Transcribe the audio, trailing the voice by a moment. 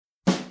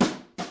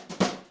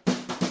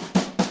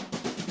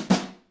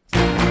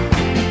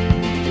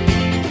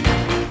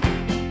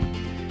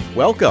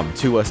Welcome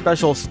to a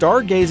special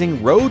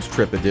stargazing road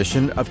trip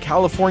edition of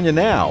California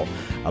Now,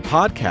 a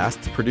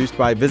podcast produced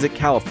by Visit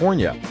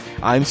California.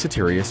 I'm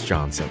Satirius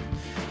Johnson.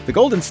 The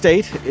Golden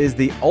State is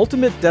the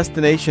ultimate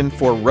destination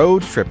for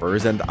road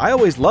trippers, and I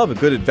always love a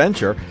good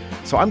adventure,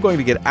 so I'm going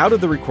to get out of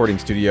the recording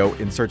studio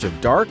in search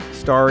of dark,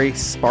 starry,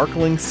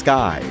 sparkling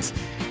skies.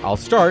 I'll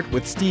start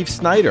with Steve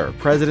Snyder,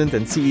 president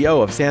and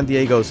CEO of San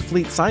Diego's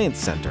Fleet Science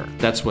Center.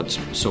 That's what's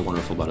so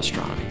wonderful about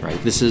astronomy, right?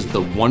 This is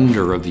the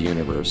wonder of the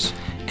universe,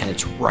 and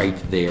it's right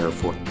there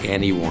for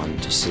anyone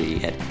to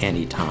see at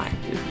any time.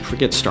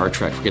 Forget Star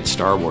Trek, forget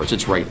Star Wars,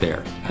 it's right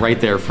there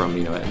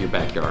from, at your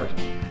backyard.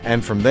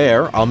 And from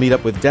there, I'll meet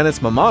up with Dennis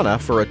Mamana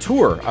for a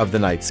tour of the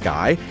night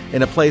sky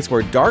in a place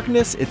where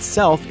darkness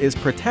itself is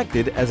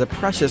protected as a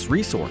precious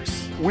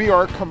resource. We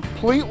are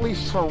completely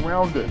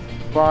surrounded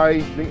by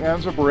the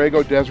Anza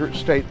Borrego Desert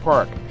State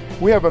Park.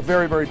 We have a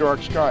very, very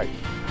dark sky.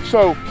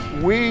 So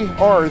we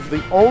are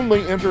the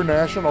only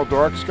international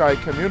dark sky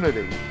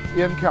community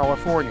in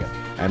California.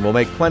 And we'll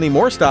make plenty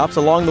more stops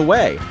along the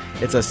way.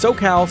 It's a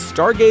SoCal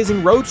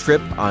stargazing road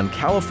trip on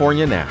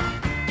California Now.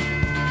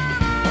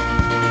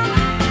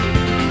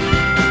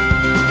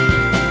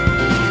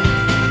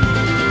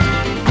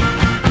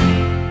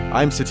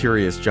 I'm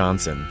Satirius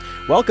Johnson.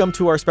 Welcome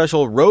to our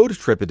special road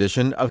trip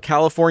edition of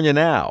California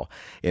Now.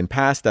 In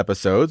past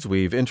episodes,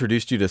 we've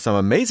introduced you to some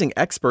amazing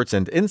experts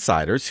and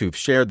insiders who've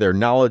shared their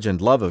knowledge and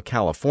love of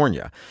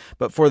California.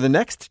 But for the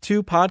next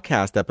two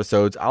podcast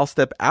episodes, I'll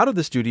step out of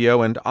the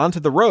studio and onto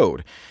the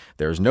road.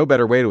 There's no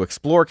better way to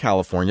explore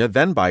California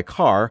than by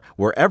car,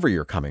 wherever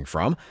you're coming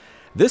from.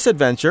 This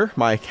adventure,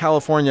 my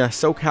California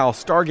SoCal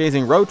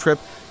stargazing road trip,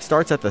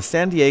 starts at the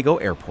San Diego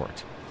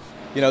airport.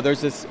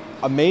 There's this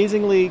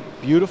amazingly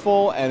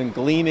beautiful and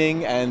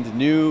gleaming and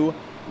new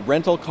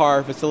rental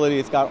car facility.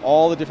 It's got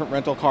all the different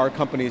rental car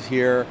companies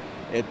here.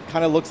 It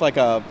kind of looks like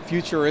a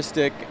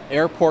futuristic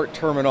airport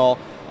terminal.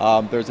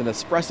 There's an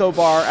espresso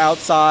bar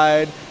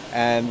outside,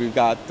 and we've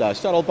got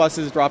shuttle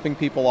buses dropping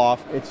people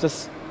off. It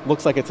just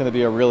looks like it's going to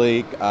be a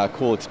really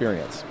cool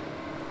experience.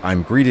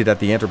 I'm greeted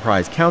at the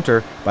Enterprise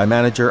counter by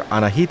manager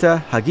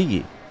Anahita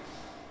Hagigi.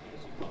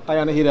 Hi,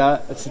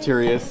 Anahita. It's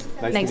Satirius.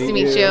 Nice to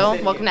meet you.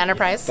 Welcome to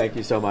Enterprise. Thank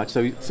you so much.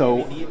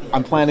 So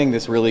I'm planning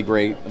this I'm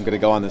going to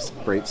go on this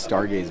great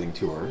stargazing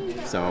tour.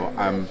 So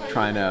I'm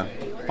trying to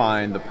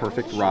find the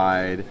perfect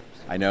ride.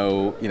 I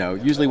know,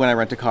 usually when I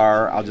rent a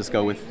car, I'll just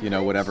go with,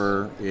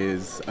 whatever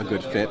is a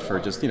good fit for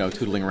just,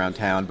 tootling around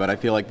town. But I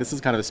feel like this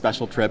is kind of a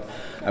special trip.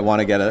 I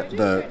want to get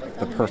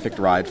the perfect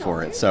ride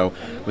for it. So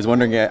I was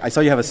wondering, I saw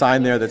you have a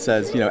sign there that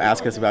says,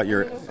 ask us about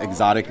your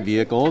exotic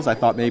vehicles. I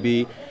thought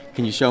maybe,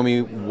 can you show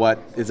me what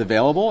is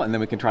available, and then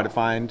we can try to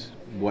find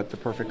what the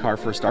perfect car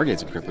for a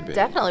stargazing trip would be?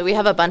 Definitely. We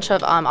have a bunch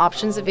of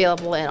options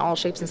available in all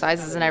shapes and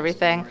sizes and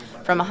everything,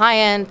 from a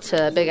high-end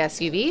to a big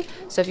SUV.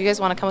 So if you guys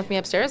want to come with me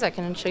upstairs, I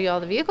can show you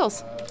all the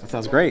vehicles. That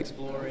sounds great.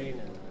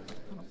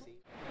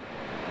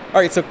 All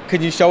right, so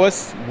can you show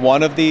us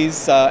one of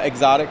these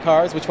exotic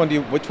cars? Which one do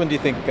you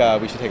think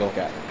we should take a look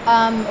at?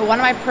 One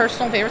of my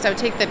personal favorites, I would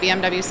take the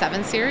BMW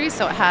 7 Series.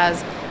 So it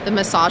has the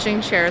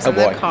massaging chairs in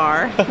the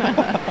car.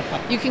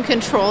 You can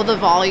control the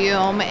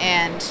volume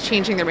and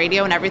changing the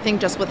radio and everything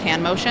just with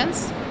hand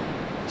motions.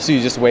 So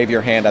you just wave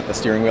your hand at the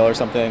steering wheel or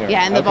something?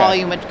 Yeah, and the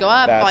volume would go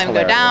up, volume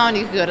would go down.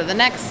 You could go to the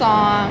next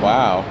song.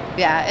 Wow.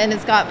 Yeah, and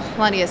it's got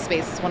plenty of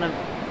space. It's one of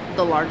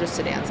the largest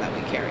sedans that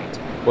we carried.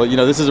 Well,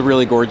 this is a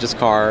really gorgeous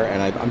car,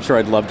 and I'm sure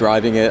I'd love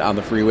driving it on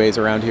the freeways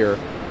around here.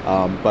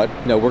 But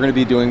we're going to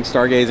be doing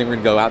stargazing. We're going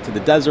to go out to the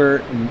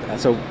desert, and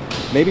so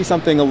maybe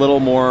something a little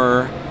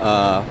more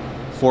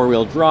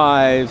four-wheel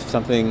drive,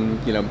 something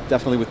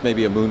definitely with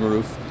maybe a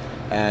moonroof.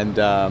 And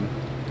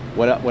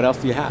what else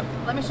do you have?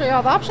 Let me show you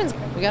all the options.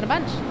 We got a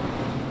bunch.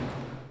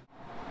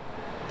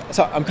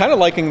 So I'm kind of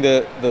liking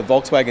the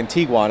Volkswagen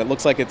Tiguan. It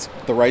looks like it's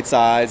the right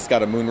size. It's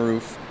got a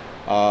moonroof.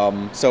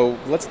 So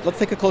let's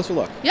take a closer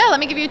look. Yeah, let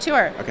me give you a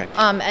tour. Okay.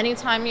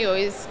 Anytime you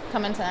always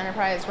come into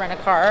Enterprise, rent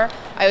a car,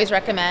 I always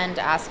recommend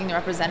asking the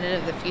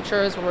representative the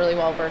features. We're really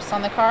well versed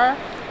on the car.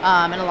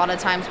 And a lot of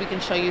times we can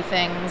show you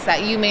things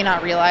that you may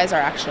not realize are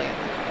actually in the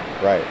car.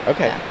 Right.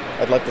 Okay. Yeah.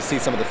 I'd love to see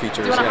some of the features.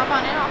 Do you want to hop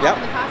on in? I'll hop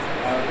in the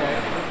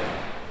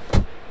passenger.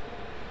 Okay.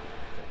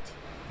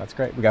 That's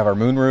great. We got our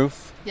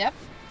moonroof. Yep.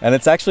 And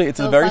it's a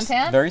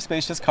very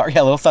spacious car.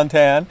 Yeah, a little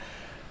suntan.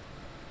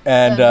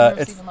 And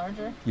it's even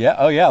larger. Yeah.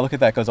 Oh, yeah. Look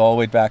at that. It goes all the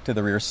way back to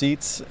the rear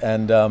seats.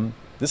 And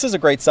this is a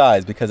great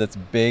size because it's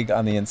big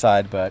on the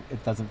inside, but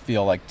it doesn't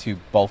feel like too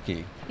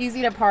bulky.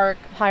 Easy to park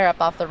higher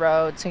up off the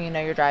road, so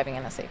you're driving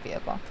in a safe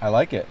vehicle. I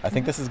like it. I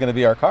think this is going to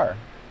be our car.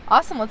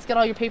 Awesome. Let's get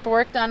all your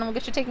paperwork done, and we'll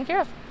get you taken care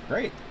of.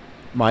 Great.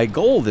 My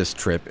goal this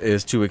trip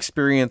is to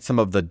experience some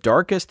of the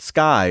darkest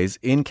skies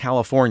in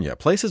California,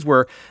 places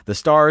where the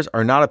stars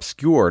are not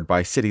obscured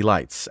by city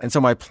lights. And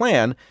so my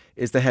plan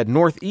is to head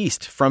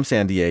northeast from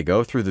San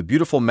Diego through the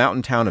beautiful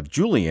mountain town of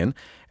Julian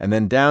and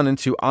then down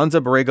into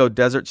Anza Borrego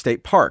Desert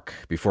State Park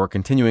before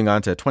continuing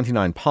on to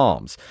 29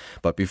 Palms.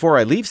 But before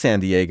I leave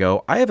San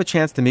Diego, I have a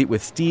chance to meet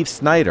with Steve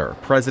Snyder,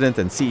 president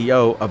and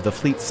CEO of the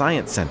Fleet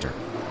Science Center.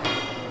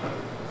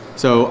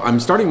 So I'm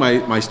starting my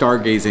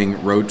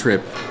stargazing road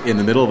trip in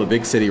the middle of a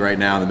big city right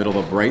now, in the middle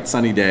of a bright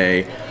sunny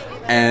day.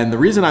 And the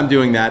reason I'm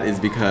doing that is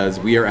because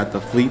we are at the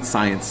Fleet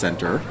Science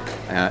Center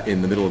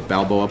in the middle of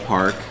Balboa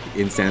Park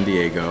in San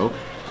Diego.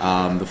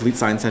 The Fleet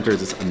Science Center is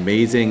this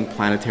amazing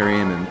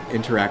planetarium and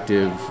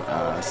interactive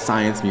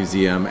science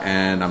museum,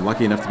 and I'm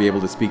lucky enough to be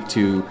able to speak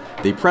to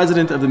the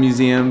president of the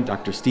museum,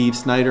 Dr. Steve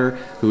Snyder,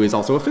 who is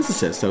also a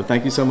physicist. So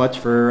thank you so much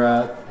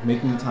for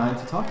making the time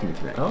to talk to me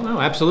today. Oh,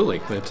 no, absolutely.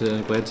 Glad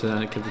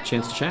to get the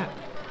chance to chat.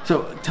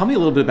 So tell me a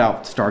little bit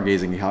about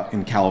stargazing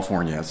in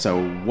California.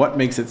 So what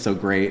makes it so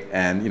great?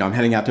 And, I'm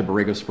heading out to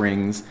Borrego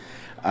Springs.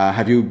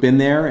 Have you been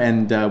there,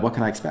 and what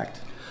can I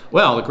expect?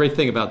 Well, the great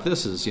thing about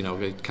this is,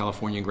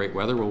 California and great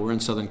weather. Well, we're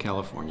in Southern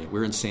California.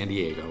 We're in San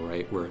Diego,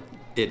 right, where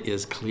it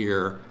is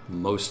clear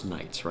most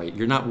nights, right?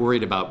 You're not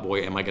worried about,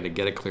 boy, am I going to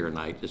get a clear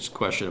night? It's a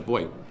question of,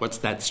 boy, what's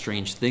that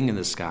strange thing in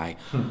the sky?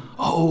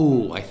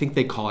 Oh, I think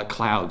they call it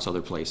clouds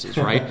other places,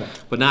 right?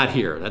 But not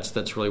here.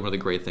 That's really one of the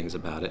great things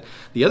about it.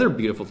 The other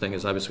beautiful thing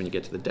is, obviously, when you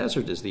get to the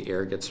desert, is the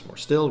air gets more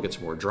still, gets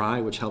more dry,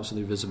 which helps with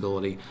your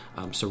visibility.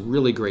 So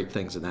really great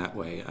things in that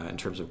way in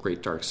terms of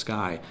great dark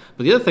sky.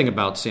 But the other thing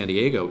about San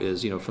Diego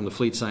is, from the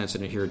Fleet Science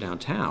Center here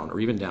downtown,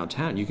 or even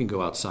downtown, you can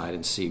go outside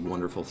and see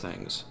wonderful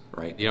things,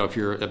 right? If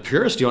you're a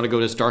purist, you want to go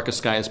to as dark a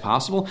sky as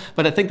possible.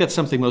 But I think that's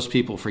something most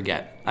people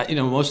forget.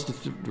 Most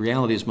of the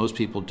reality is most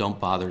people don't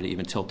bother to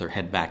even tilt their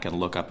head back and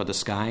look up at the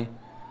sky.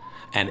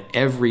 And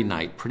every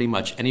night, pretty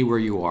much anywhere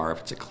you are,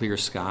 if it's a clear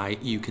sky,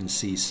 you can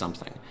see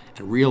something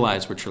and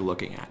realize what you're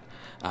looking at.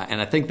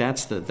 And I think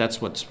that's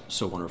what's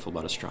so wonderful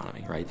about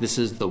astronomy, right? This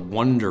is the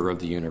wonder of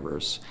the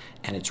universe,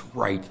 and it's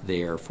right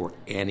there for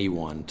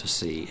anyone to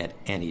see at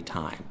any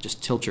time.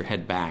 Just tilt your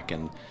head back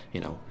and,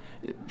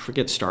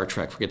 forget Star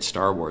Trek, forget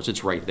Star Wars.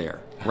 It's right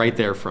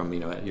there from,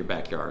 your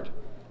backyard.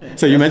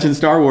 So you mentioned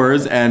Star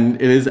Wars, and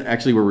it is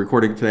actually, we're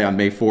recording today on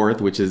May 4th,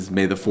 which is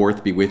May the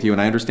 4th be with you.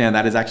 And I understand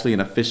that is actually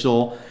an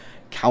official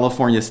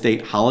California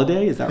state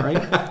holiday. Is that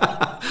right?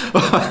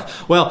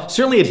 Well,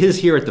 certainly it is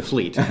here at the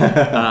Fleet.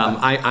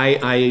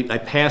 I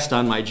passed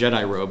on my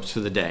Jedi robes for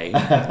the day.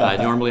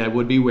 Normally I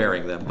would be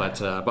wearing them,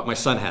 but my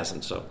son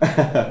hasn't. So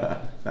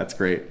that's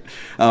great.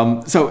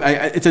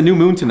 It's a new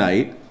moon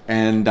tonight.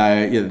 And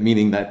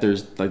meaning that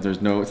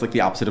there's no, it's like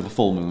the opposite of a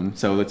full moon,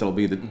 so it'll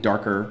be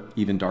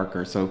even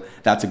darker. So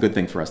that's a good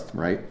thing for us,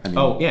 right?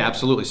 Oh yeah,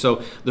 absolutely.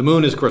 So the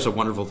moon is, of course, a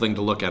wonderful thing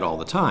to look at all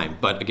the time.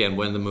 But again,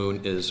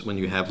 when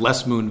you have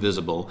less moon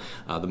visible,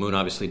 the moon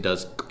obviously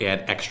does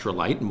add extra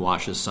light and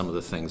washes some of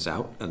the things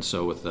out. And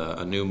so with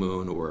a new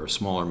moon or a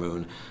smaller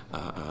moon,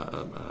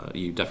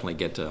 you definitely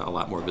get a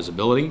lot more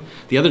visibility.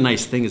 The other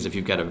nice thing is if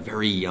you've got a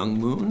very young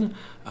moon,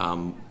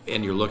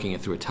 and you're looking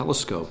at through a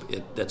telescope,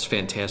 that's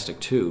fantastic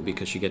too,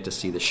 because you get to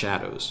see the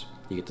shadows.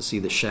 You get to see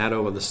the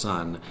shadow of the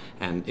sun,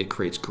 and it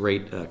creates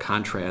great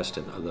contrast,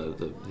 and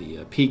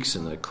the peaks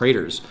and the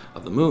craters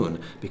of the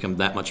moon become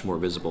that much more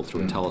visible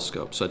through a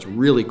telescope. So it's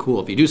really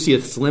cool. If you do see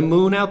a slim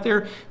moon out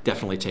there,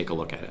 definitely take a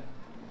look at it.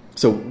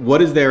 So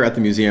what is there at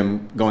the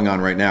museum going on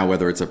right now,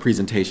 whether it's a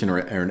presentation or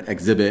an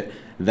exhibit,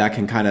 that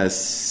can kind of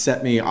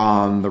set me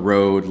on the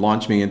road,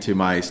 launch me into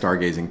my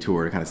stargazing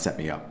tour to kind of set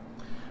me up?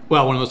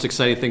 Well, one of the most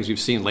exciting things we've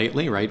seen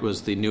lately, right,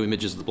 was the new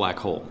images of the black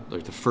hole.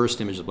 Like the first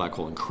image of the black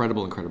hole,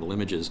 incredible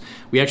images.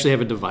 We actually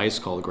have a device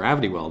called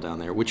Gravity Well down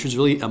there, which is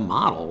really a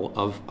model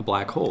of a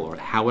black hole, or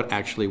how it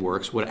actually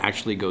works, what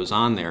actually goes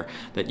on there,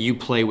 that you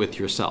play with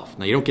yourself.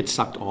 Now, you don't get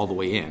sucked all the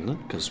way in,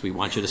 because we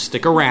want you to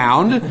stick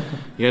around. You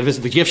got to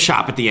visit the gift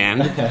shop at the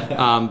end.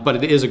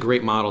 But it is a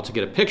great model to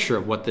get a picture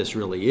of what this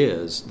really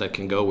is that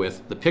can go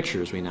with the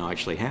pictures we now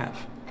actually have.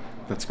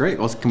 That's great.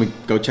 Well, can we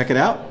go check it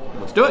out?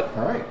 Let's do it.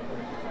 All right.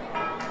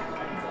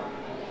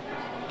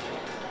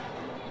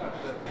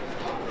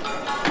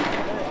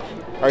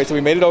 All right, so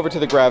we made it over to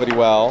the Gravity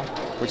Well,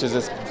 which is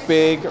this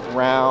big,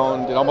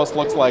 round, it almost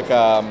looks like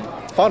a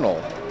funnel,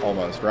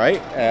 almost,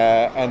 right?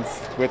 And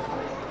we've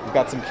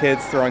got some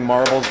kids throwing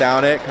marbles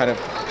down it, kind of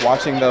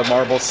watching the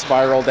marbles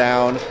spiral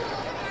down,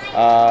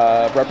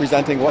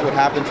 representing what would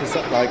happen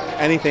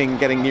to anything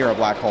getting near a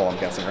black hole, I'm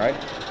guessing, right?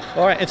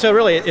 All right, and so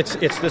really, this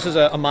is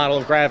a model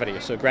of gravity.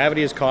 So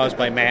gravity is caused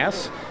by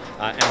mass,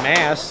 and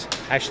mass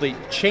actually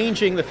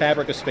changing the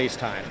fabric of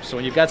space-time. So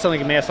when you've got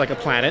something in mass like a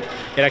planet,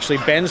 it actually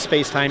bends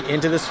space-time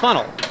into this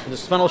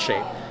funnel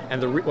shape.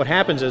 And what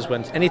happens is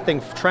when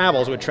anything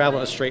travels, it would travel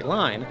in a straight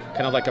line,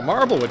 kind of like a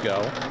marble would go,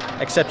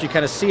 except you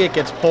kind of see it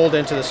gets pulled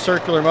into the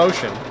circular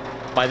motion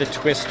by the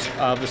twist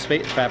of the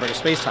fabric of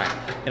space-time.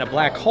 In a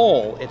black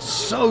hole, it's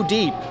so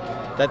deep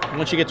that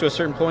once you get to a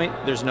certain point,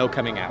 there's no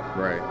coming out.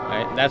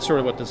 Right? That's sort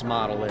of what this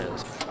model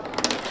is.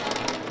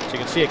 So you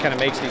can see it kind of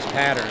makes these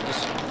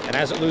patterns, and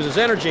as it loses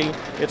energy,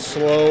 it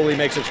slowly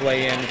makes its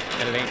way in,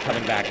 and it ain't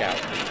coming back out.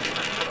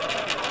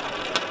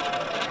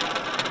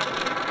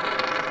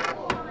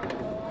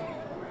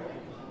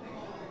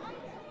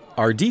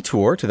 Our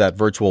detour to that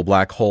virtual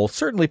black hole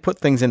certainly put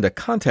things into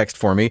context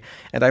for me,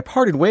 and I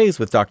parted ways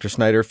with Dr.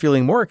 Snyder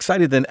feeling more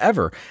excited than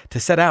ever to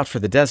set out for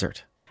the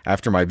desert.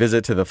 After my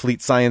visit to the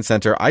Fleet Science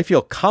Center, I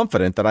feel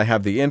confident that I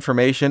have the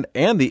information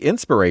and the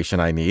inspiration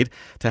I need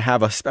to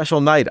have a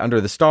special night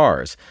under the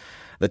stars.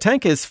 The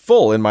tank is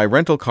full in my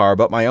rental car,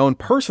 but my own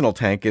personal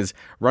tank is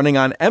running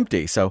on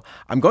empty, so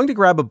I'm going to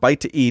grab a bite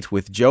to eat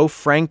with Jo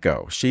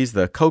Franco. She's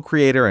the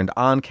co-creator and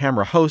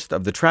on-camera host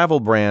of the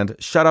travel brand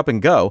Shut Up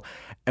and Go,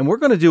 and we're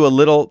going to do a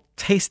little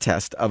taste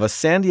test of a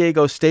San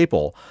Diego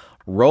staple,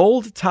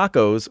 rolled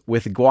tacos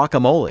with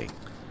guacamole.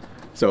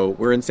 So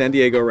we're in San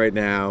Diego right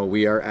now.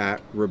 We are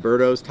at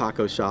Roberto's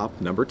Taco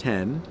Shop, number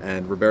 10.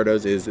 And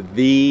Roberto's is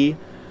the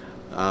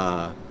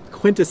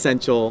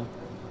quintessential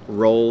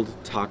rolled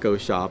taco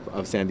shop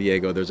of San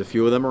Diego. There's a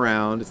few of them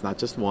around. It's not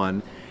just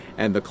one.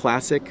 And the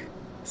classic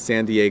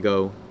San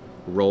Diego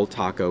rolled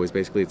taco is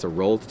basically, it's a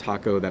rolled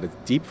taco that is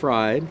deep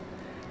fried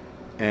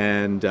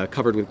and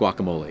covered with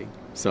guacamole.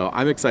 So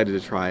I'm excited to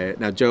try it.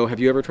 Now, Jo,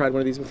 have you ever tried one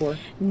of these before?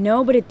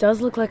 No, but it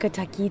does look like a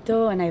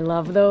taquito, and I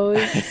love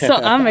those. So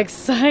I'm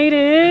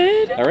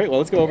excited. All right, well,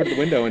 let's go over to the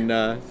window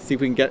and see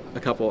if we can get a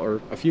couple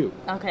or a few.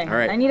 Okay. All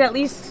right. I need at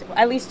least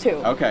two.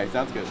 Okay,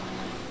 sounds good.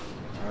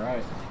 All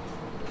right.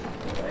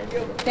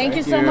 Thank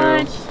you so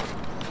much.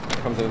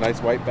 Comes in a nice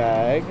white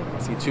bag. I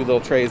see 2 little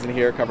trays in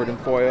here covered in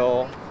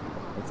foil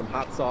and some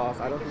hot sauce.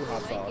 I don't do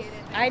hot sauce.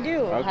 I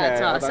do Okay, hot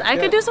sauce. well, I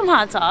could do some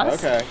hot sauce.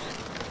 Okay.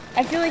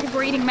 I feel like if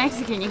we're eating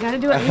Mexican, you got to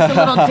do at least a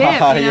little dip, you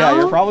know? Yeah,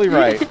 you're probably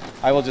right.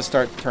 I will just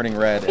start turning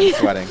red and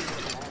sweating.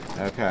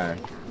 Okay.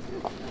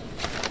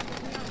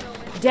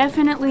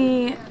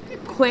 Definitely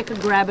quick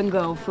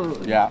grab-and-go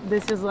food. Yeah.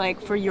 This is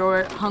like for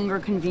your hunger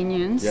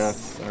convenience.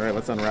 Yes. All right,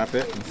 let's unwrap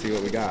it and see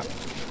what we got.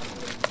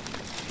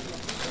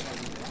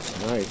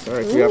 Nice. All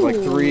right, so we have like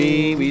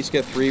 3. We each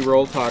get 3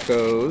 rolled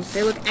tacos.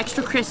 They look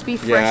extra crispy,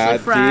 freshly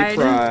fried. Deep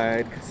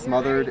fried,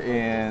 smothered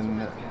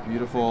in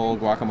beautiful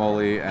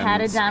guacamole and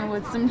Patted down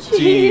with some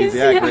cheese.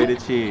 Yeah,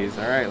 grated cheese.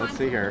 All right, let's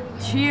see here.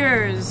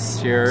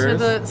 Cheers. Cheers. To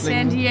the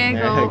San Diego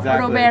Yeah,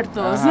 exactly.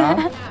 Roberto's.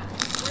 Uh-huh.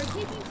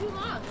 We're taking too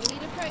long. We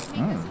need to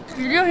make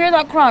Did you hear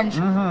that crunch?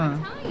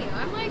 I'm telling you,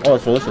 I'm like, Oh,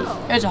 it's delicious.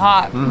 It's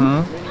hot.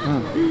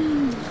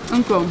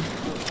 Mm-hmm.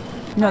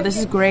 Okay. No, this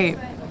is great.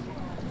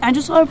 I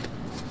just love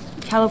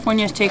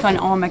California's take on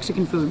all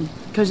Mexican food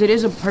because it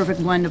is a perfect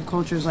blend of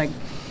cultures. Like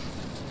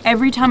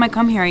every time I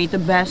come here, I eat the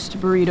best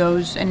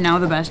burritos and now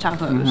the best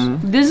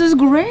tacos. This is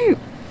great. It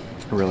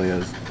really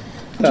is.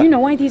 Do you know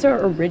why these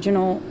are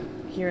original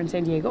here in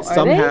San Diego? Are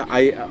Somehow,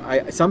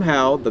 they?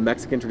 somehow the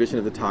Mexican tradition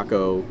of the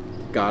taco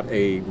got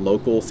a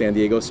local San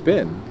Diego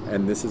spin,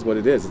 and this is what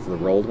it is. It's the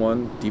rolled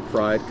one, deep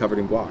fried, covered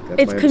in guac.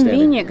 That's It's my understanding.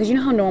 convenient because you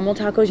know how normal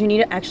tacos you need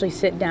to actually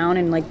sit down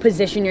and like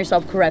position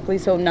yourself correctly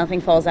so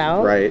nothing falls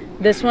out. Right.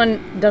 This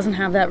one doesn't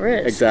have that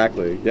risk.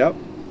 Exactly. Yep.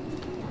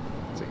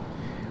 Let's see.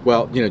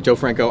 Well, you know, Jo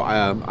Franco,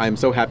 I'm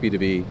so happy to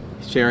be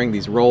sharing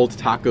these rolled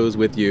tacos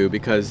with you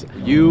because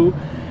you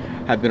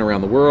have been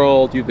around the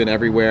world. You've been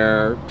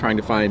everywhere trying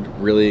to find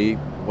really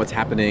what's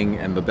happening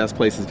and the best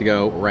places to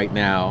go right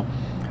now.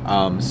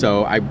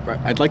 So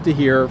I'd like to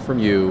hear from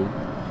you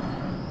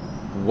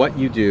what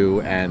you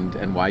do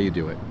and why you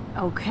do it.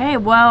 Okay,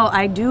 well,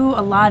 I do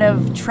a lot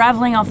of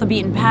traveling off the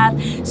beaten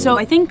path. So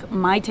I think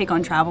my take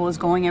on travel is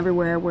going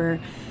everywhere where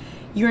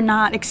you're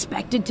not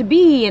expected to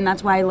be, and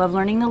that's why I love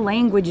learning the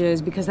languages,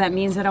 because that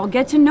means that I'll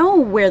get to know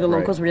where the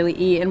locals really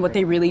eat and what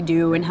they really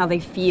do and how they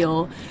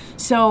feel.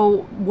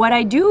 So what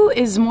I do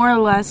is more or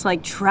less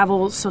like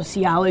travel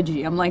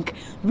sociology. I'm like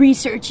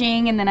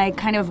researching, and then I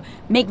kind of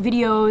make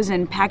videos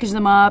and package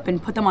them up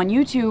and put them on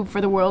YouTube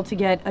for the world to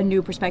get a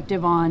new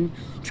perspective on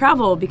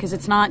travel, because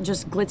it's not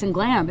just glitz and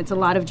glam. It's a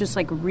lot of just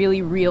like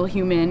really real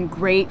human,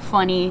 great,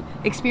 funny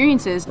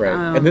experiences. Right.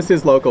 And this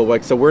is local.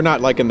 Like, so we're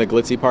not like in the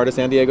glitzy part of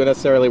San Diego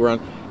necessarily. We're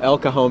on El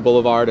Cajon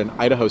Boulevard and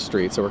Idaho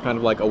Street. So we're kind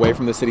of like away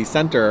from the city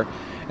center.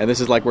 And this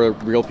is like where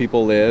real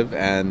people live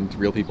and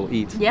real people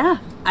eat. Yeah,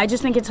 I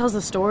just think it tells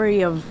the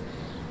story of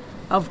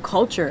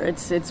culture.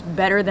 It's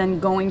better than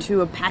going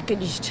to a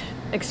packaged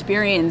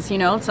experience, you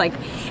know? It's like,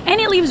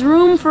 and it leaves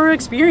room for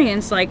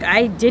experience. Like,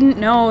 I didn't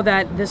know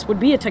that this would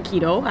be a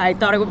taquito. I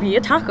thought it would be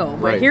a taco.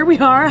 But here we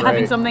are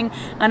having something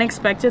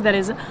unexpected that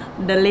is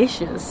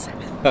delicious.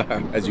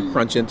 As you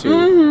crunch into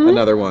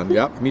another one.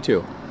 Yep, me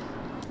too.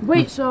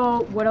 Wait,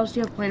 so what else do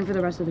you have planned for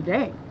the rest of the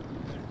day?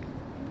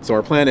 So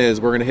our plan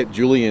is we're going to hit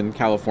Julian,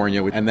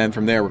 California, and then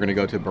from there we're going to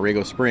go to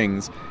Borrego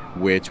Springs,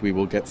 which we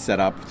will get set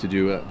up to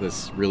do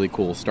this really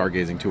cool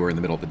stargazing tour in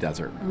the middle of the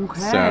desert.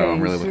 Okay, so I'm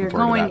really looking you're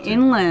forward to going that.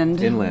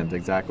 Inland. Inland,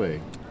 exactly.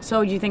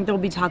 So do you think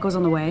there'll be tacos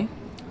on the way?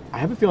 I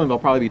have a feeling there'll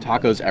probably be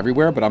tacos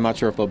everywhere, but I'm not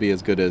sure if they'll be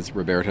as good as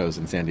Roberto's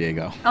in San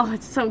Diego. Oh,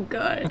 it's so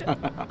good.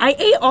 I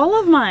ate all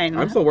of mine.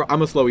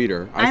 I'm a slow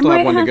eater. I still might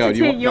have one to go. have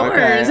to take yours.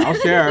 Okay, I'll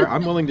share.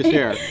 I'm willing to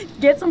share.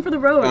 Get some for the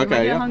road. You might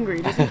Okay, get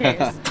hungry, just in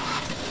case.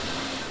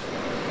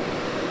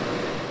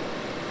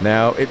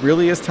 Now, it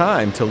really is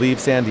time to leave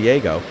San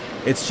Diego.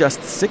 It's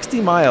just 60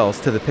 miles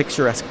to the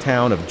picturesque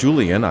town of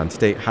Julian on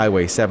State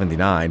Highway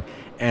 79,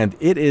 and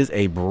it is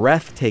a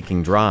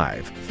breathtaking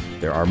drive.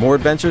 There are more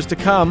adventures to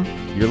come.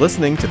 You're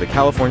listening to the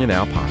California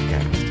Now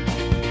podcast.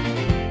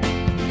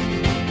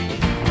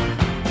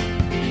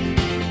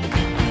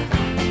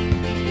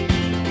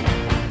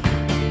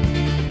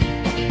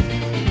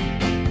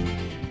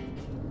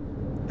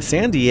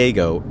 San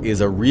Diego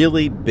is a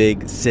really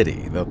big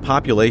city. The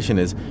population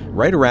is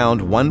right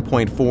around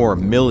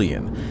 1.4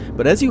 million.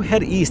 But as you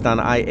head east on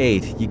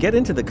I-8, you get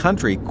into the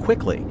country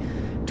quickly.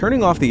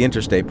 Turning off the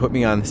interstate put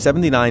me on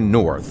 79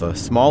 North, a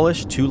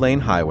smallish 2-lane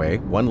highway,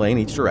 1 lane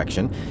each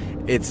direction.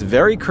 It's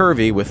very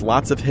curvy with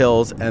lots of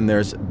hills, and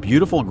there's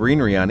beautiful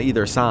greenery on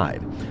either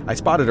side. I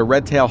spotted a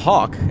red-tailed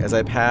hawk as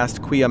I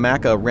passed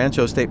Cuyamaca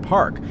Rancho State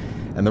Park.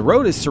 And the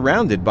road is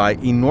surrounded by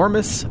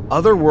enormous,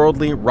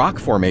 otherworldly rock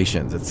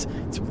formations. It's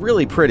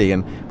really pretty,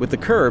 and with the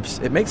curves,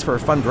 it makes for a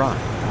fun drive.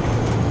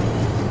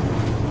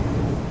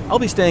 I'll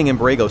be staying in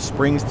Borrego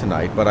Springs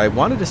tonight, but I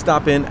wanted to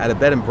stop in at a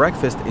bed and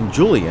breakfast in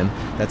Julian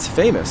that's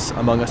famous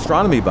among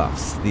astronomy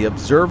buffs, the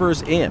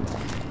Observer's Inn.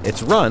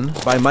 It's run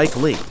by Mike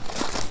Lee.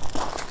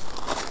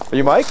 Are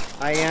you Mike?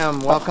 I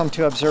am. Welcome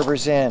to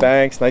Observer's Inn.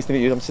 Thanks. Nice to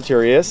meet you. I'm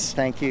Satirius.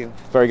 Thank you.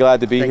 Very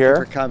glad to be here.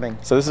 Thank you for coming.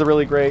 So this is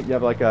really great. You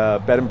have like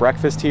a bed and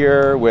breakfast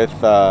here with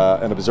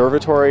an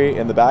observatory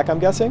in the back, I'm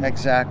guessing?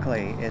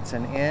 Exactly. It's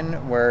an inn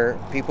where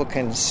people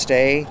can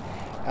stay,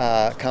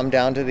 come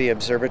down to the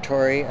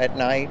observatory at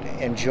night,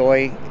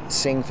 enjoy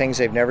seeing things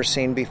they've never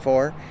seen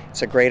before.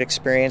 It's a great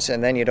experience,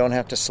 and then you don't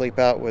have to sleep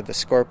out with the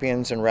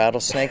scorpions and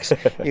rattlesnakes.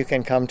 You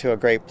can come to a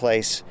great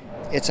place.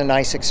 It's a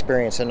nice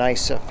experience, a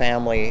nice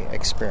family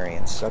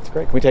experience. That's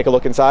great. Can we take a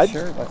look inside?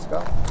 Sure, let's go.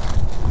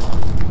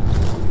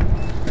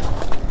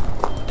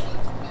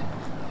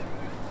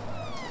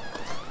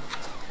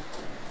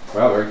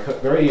 Wow,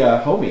 very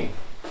homey.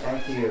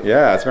 Thank you.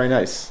 Yeah, it's very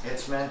nice.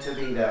 It's meant to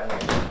be that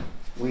way.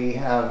 We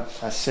have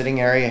a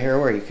sitting area here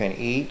where you can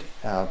eat,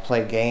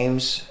 play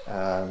games,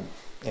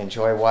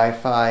 enjoy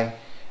Wi-Fi,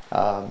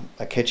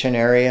 a kitchen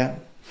area.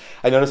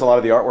 I noticed a lot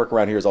of the artwork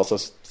around here is also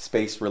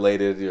space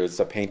related. There's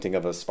a painting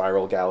of a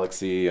spiral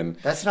galaxy, and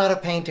that's not a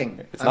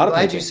painting. I'm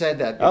glad you said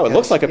that. Oh, it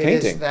looks like a painting.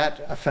 It is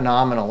that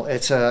phenomenal.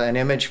 It's an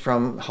image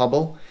from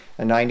Hubble,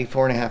 a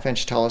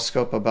 94.5-inch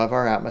telescope above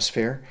our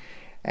atmosphere,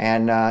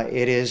 and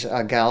it is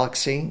a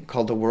galaxy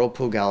called the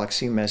Whirlpool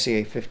Galaxy,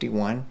 Messier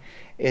 51.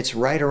 It's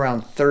right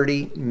around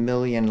 30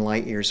 million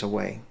light years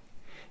away.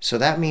 So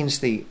that means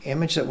the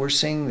image that we're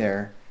seeing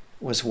there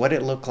was what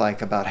it looked like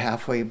about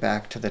halfway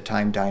back to the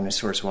time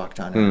dinosaurs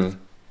walked on Earth.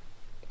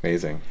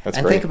 Amazing. That's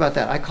and great. Think about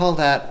that. I call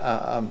that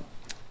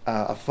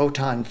a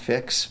photon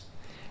fix.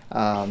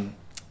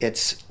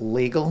 It's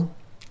legal,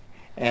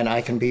 and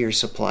I can be your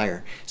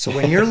supplier. So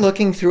when you're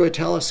looking through a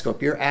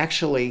telescope, you're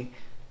actually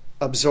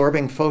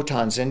absorbing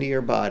photons into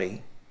your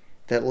body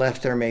that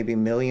left there maybe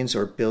millions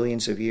or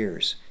billions of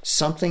years.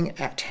 Something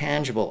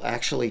tangible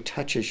actually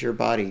touches your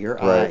body,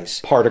 your eyes.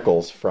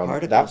 Particles from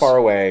that far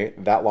away,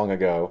 that long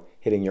ago,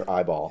 hitting your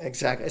eyeball.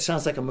 Exactly. It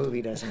sounds like a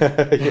movie, doesn't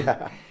it?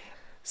 Yeah.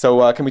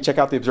 So can we check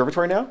out the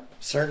observatory now?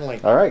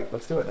 Certainly. All right,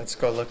 let's do it.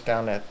 Let's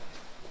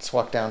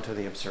walk down to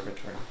the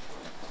observatory.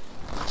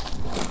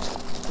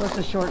 So it's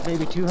a short,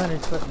 maybe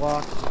 200-foot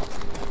walk.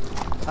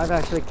 I've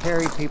actually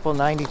carried people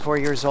 94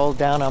 years old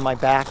down on my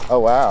back. Oh,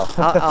 wow.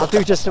 I'll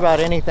do just about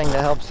anything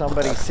to help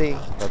somebody see.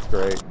 That's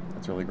great.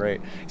 That's really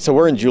great. So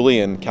we're in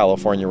Julian,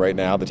 California right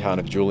now, the town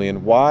of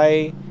Julian.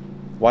 Why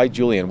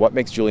Julian? What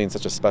makes Julian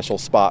such a special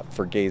spot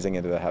for gazing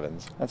into the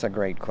heavens? That's a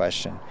great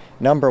question.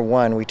 Number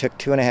one, we took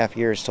 2.5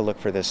 years to look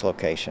for this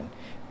location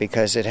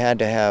because it had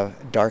to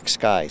have dark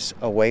skies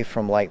away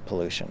from light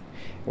pollution.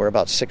 We're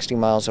about 60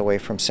 miles away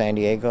from San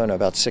Diego and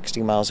about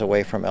 60 miles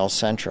away from El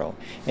Centro.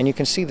 And you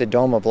can see the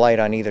dome of light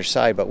on either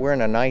side, but we're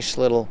in a nice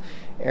little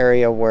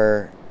area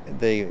where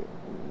the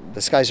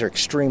skies are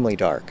extremely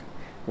dark,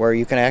 where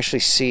you can actually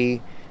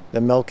see the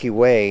Milky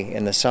Way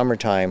in the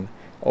summertime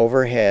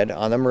overhead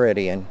on the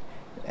meridian,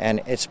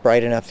 and it's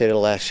bright enough that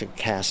it'll actually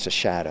cast a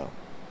shadow.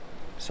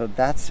 So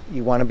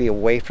you want to be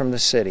away from the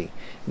city.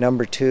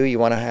 Number two, you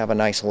want to have a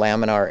nice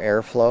laminar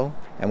airflow,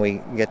 and we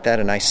get that,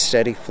 a nice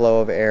steady flow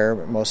of air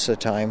most of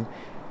the time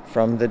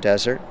from the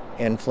desert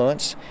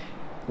influence.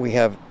 We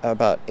have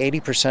about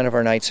 80% of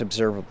our nights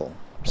observable.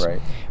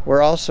 Right.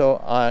 We're also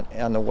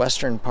on the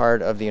western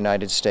part of the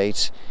United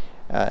States,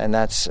 and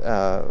that's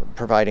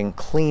providing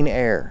clean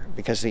air,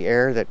 because the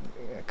air that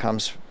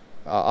comes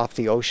off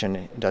the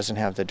ocean doesn't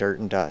have the dirt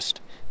and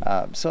dust.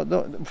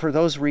 For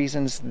those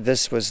reasons,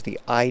 this was the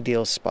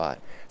ideal spot.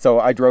 So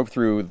I drove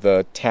through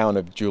the town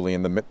of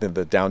Julian,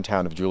 the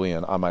downtown of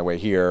Julian, on my way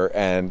here,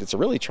 and it's a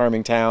really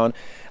charming town.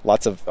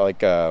 Lots of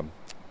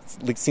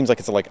it seems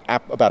like it's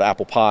about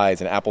apple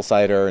pies and apple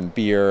cider and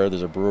beer.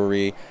 There's a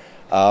brewery.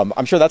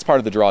 I'm sure that's part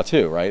of the draw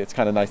too, right? It's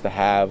kind of nice to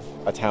have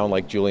a town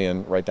like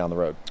Julian right down the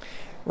road.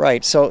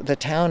 Right. So the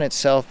town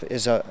itself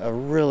is a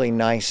really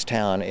nice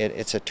town.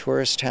 It's a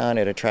tourist town.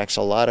 It attracts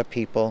a lot of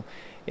people.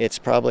 It's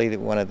probably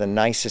one of the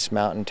nicest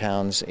mountain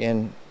towns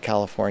in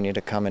California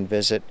to come and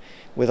visit,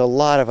 with a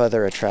lot of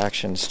other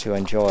attractions to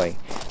enjoy.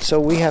 So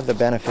we have the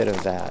benefit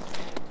of that.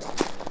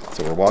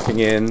 So we're walking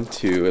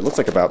into, it looks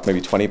like about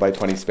maybe 20 by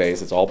 20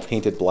 space. It's all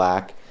painted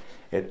black.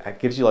 It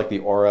gives you like the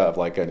aura of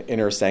like an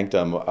inner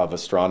sanctum of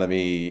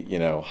astronomy,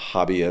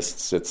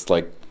 hobbyists. It's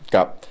like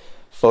got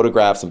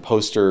photographs and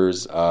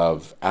posters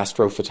of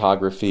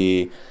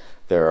astrophotography.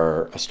 There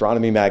are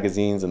astronomy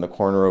magazines in the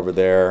corner over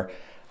there.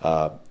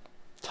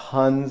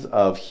 tons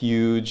of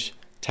huge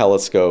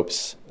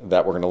telescopes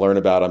that we're going to learn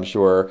about, I'm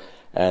sure.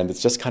 And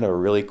it's just kind of a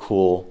really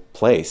cool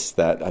place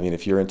that, I mean,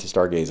 if you're into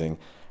stargazing,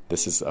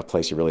 this is a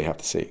place you really have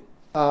to see.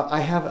 I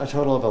have a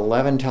total of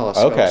 11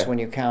 telescopes when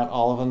you count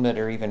all of them that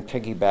are even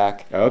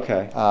piggyback.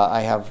 Okay.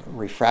 I have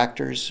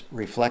refractors,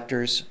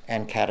 reflectors,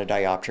 and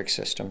catadioptric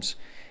systems.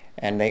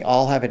 And they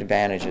all have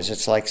advantages.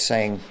 It's like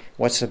saying,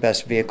 what's the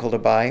best vehicle to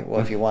buy?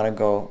 Well, if you want to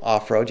go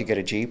off-road, you get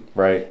a Jeep.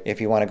 Right.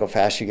 If you want to go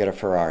fast, you get a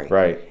Ferrari.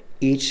 Right.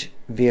 Each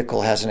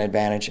vehicle has an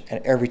advantage,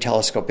 and every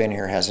telescope in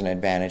here has an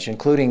advantage,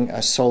 including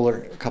a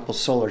couple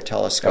solar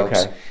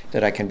telescopes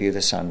that I can view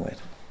the sun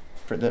with.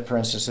 For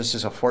instance, this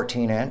is a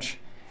 14-inch.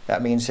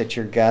 That means that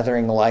you're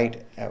gathering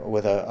light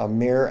with a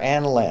mirror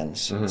and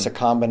lens. Mm-hmm. It's a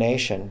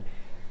combination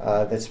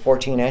that's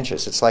 14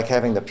 inches. It's like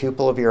having the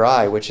pupil of your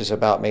eye, which is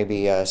about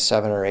maybe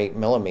 7 or 8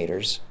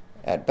 millimeters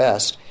at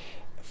best,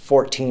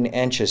 14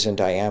 inches in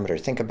diameter.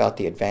 Think about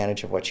the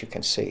advantage of what you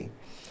can see.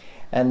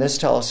 And this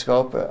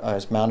telescope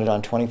is mounted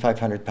on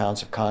 2,500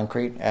 pounds of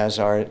concrete, as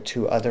are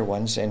two other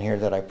ones in here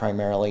that I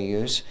primarily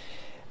use,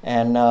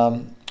 and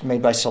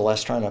made by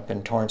Celestron up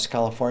in Torrance,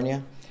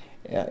 California.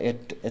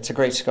 It's a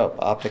great scope.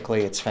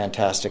 Optically, it's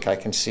fantastic. I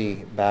can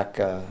see back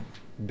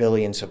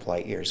billions of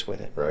light years with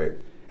it. Right.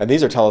 And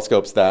these are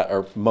telescopes that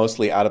are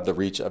mostly out of the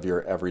reach of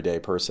your everyday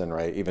person,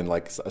 right? Even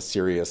like a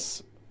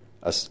serious,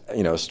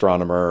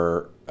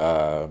 astronomer,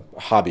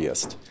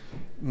 hobbyist.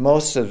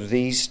 Most of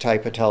these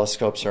type of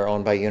telescopes are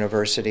owned by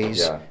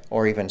universities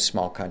or even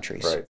small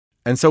countries. Right.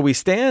 And so we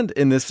stand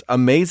in this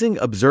amazing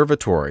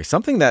observatory,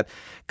 something that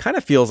kind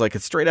of feels like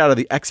it's straight out of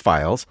the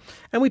X-Files,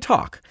 and we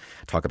talk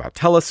about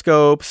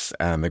telescopes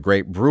and the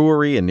great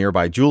brewery in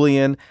nearby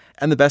Julian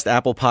and the best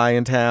apple pie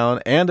in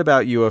town and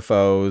about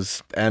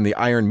UFOs and the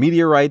iron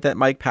meteorite that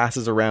Mike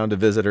passes around to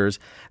visitors.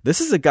 This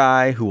is a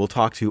guy who will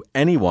talk to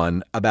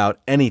anyone about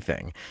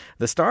anything.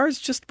 The stars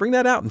just bring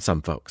that out in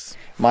some folks.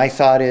 My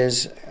thought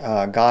is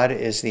God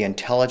is the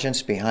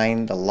intelligence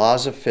behind the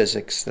laws of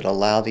physics that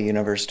allow the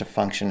universe to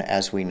function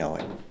as we know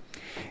it.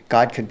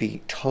 God could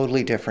be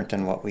totally different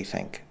than what we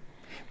think.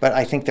 But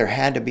I think there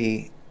had to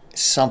be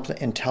some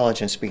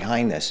intelligence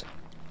behind this.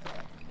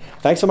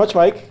 Thanks so much,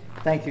 Mike.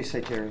 Thank you,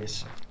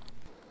 Satirius.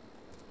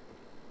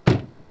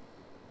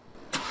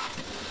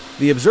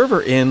 The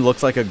Observer Inn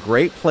looks like a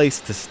great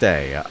place to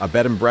stay. A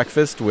bed and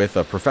breakfast with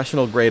a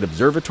professional-grade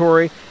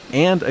observatory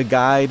and a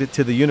guide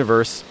to the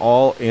universe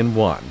all in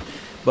one.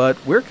 But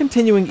we're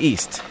continuing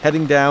east,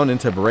 heading down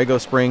into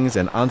Borrego Springs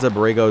and Anza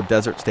Borrego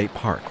Desert State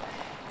Park.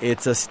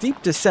 It's a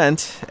steep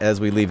descent as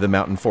we leave the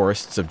mountain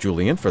forests of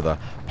Julian for the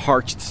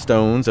parched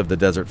stones of the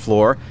desert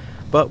floor,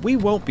 but we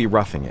won't be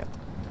roughing it.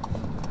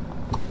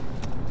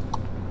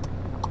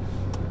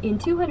 In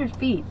 200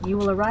 feet, you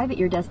will arrive at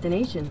your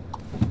destination.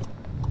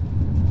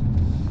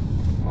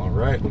 All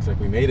right, looks like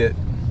we made it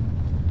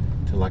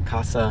to La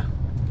Casa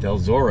del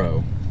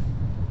Zorro.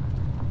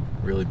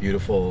 Really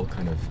beautiful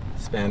kind of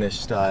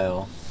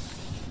Spanish-style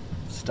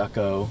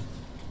stucco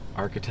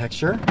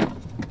architecture.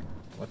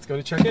 Let's go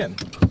to check in.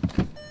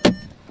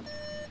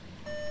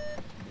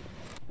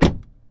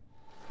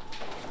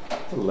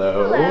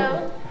 Hello.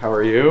 Hello. How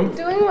are you?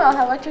 Doing well.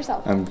 How about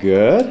yourself? I'm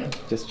good.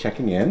 Just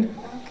checking in.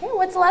 Okay,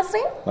 what's the last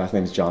name? Last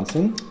name's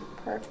Johnson.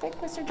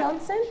 Perfect, Mr.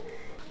 Johnson.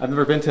 I've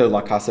never been to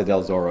La Casa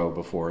del Zorro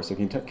before, so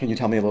can you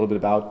tell me a little bit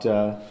about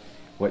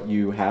what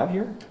you have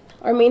here?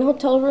 Our main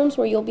hotel rooms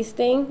where you'll be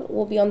staying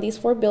will be on these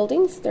 4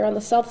 buildings. They're on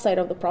the south side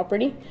of the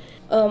property.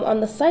 On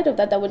the side of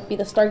that would be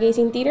the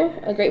Stargazing Theater,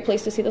 a great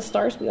place to see the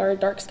stars. We are a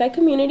dark sky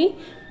community.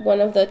 One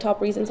of the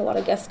top reasons a lot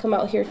of guests come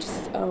out here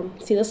to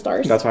see the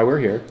stars. That's why we're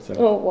here. So.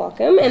 Oh,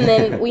 welcome. And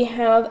then we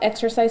have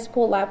exercise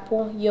pool, lap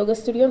pool, yoga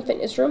studio, and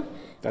fitness room.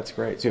 That's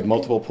great. So you have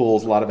multiple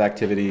pools, a lot of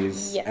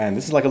activities, yes. And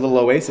this is like a little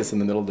oasis in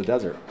the middle of the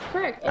desert.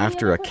 Correct.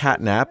 After a cat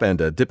nap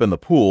and a dip in the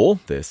pool,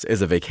 this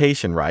is a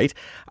vacation, right?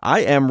 I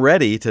am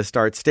ready to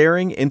start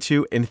staring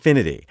into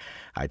infinity.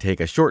 I take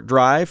a short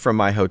drive from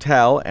my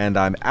hotel, and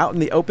I'm out in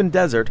the open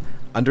desert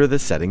under the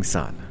setting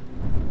sun.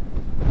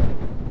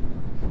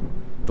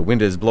 The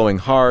wind is blowing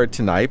hard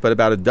tonight, but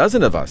about a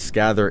dozen of us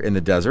gather in the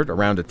desert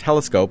around a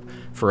telescope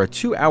for a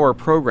 2-hour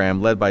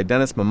program led by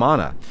Dennis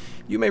Mamana.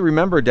 You may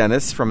remember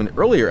Dennis from an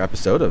earlier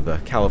episode of the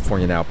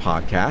California Now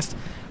podcast.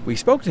 We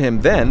spoke to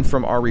him then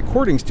from our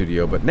recording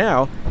studio, but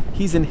now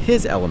he's in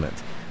his element,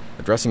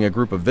 addressing a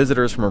group of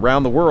visitors from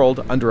around the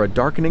world under a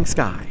darkening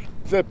sky.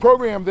 The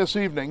program this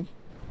evening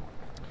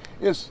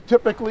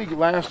typically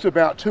lasts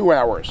about 2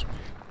 hours.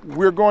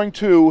 We're going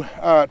to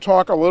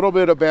talk a little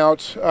bit about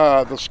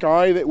the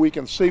sky that we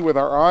can see with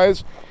our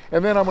eyes,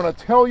 and then I'm going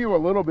to tell you a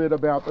little bit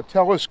about the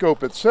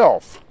telescope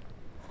itself.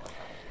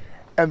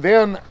 And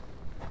then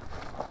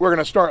we're going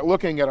to start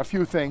looking at a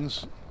few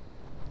things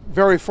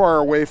very far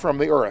away from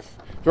the Earth,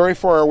 very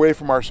far away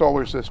from our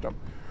solar system.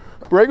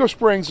 Borrego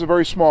Springs is a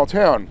very small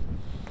town.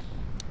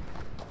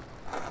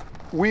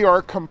 We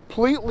are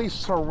completely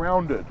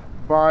surrounded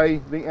by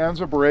the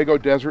Anza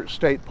Borrego Desert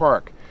State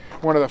Park.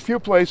 One of the few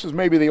places,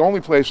 maybe the only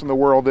place in the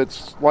world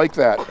that's like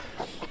that.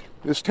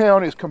 This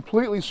town is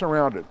completely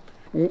surrounded.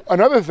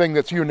 Another thing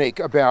that's unique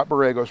about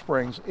Borrego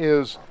Springs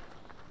is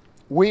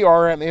we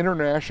are an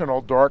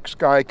international dark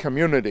sky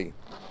community.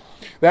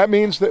 That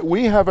means that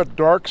we have a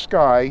dark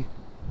sky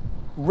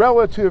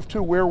relative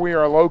to where we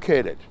are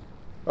located.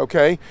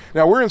 Okay?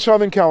 Now we're in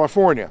Southern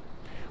California.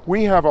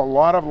 We have a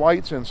lot of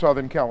lights in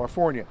Southern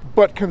California,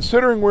 but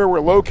considering where we're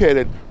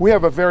located, we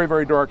have a very,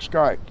 very dark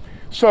sky.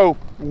 So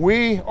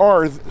we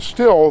are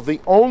still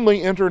the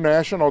only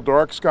international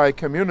dark sky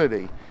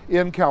community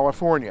in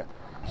California.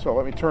 So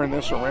let me turn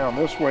this around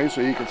this way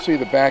so you can see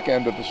the back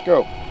end of the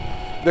scope.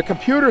 The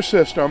computer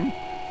system,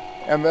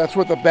 and that's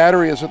what the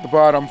battery is at the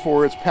bottom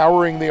for, it's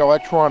powering the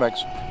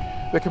electronics.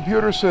 The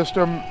computer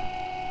system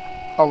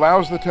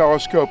allows the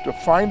telescope to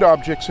find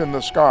objects in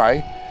the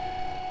sky,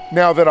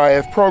 now that I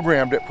have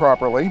programmed it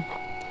properly.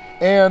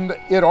 And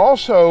it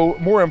also,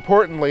 more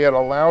importantly, it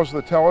allows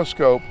the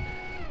telescope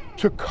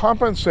to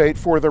compensate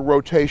for the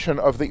rotation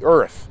of the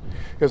Earth.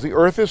 Because the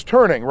Earth is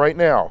turning right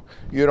now.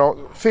 You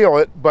don't feel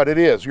it, but it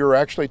is. You're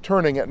actually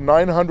turning at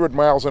 900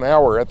 miles an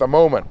hour at the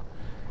moment.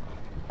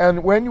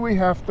 And when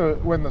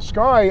the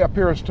sky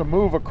appears to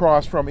move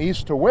across from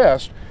east to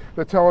west,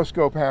 the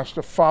telescope has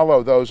to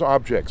follow those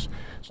objects.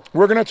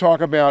 We're going to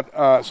talk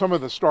about some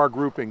of the star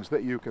groupings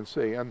that you can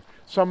see and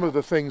some of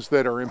the things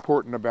that are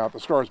important about the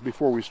stars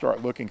before we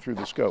start looking through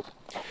the scope.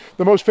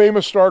 The most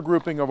famous star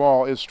grouping of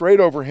all is straight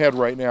overhead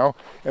right now,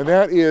 and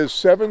that is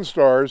 7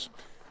 stars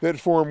that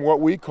form what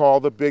we call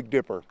the Big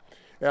Dipper.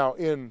 Now,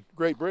 in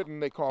Great Britain,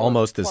 they call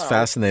almost it as cloud,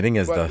 fascinating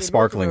as the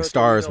sparkling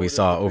stars we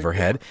saw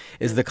overhead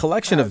is the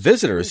collection of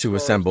visitors who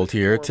assembled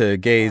here to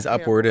gaze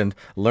upward and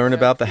learn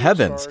about the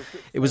heavens.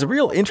 It was a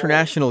real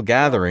international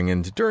gathering,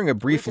 and during a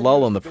brief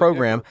lull in the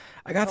program,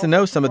 I got to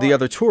know some of the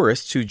other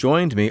tourists who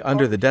joined me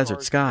under the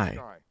desert sky.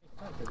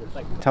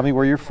 Tell me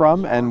where you're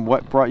from and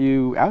what brought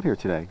you out here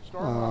today.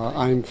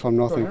 I'm from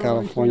Northern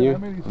California,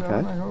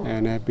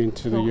 and I've been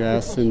to the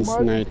U.S. since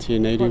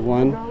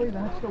 1981.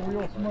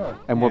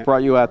 And what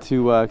brought you out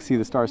to see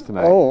the stars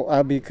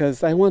tonight?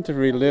 Because I want to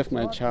relive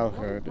my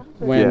childhood.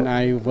 When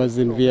I was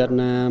in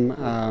Vietnam,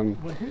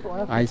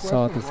 I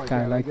saw the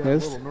sky like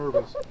this,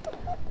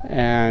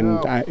 and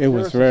it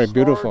was very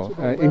beautiful,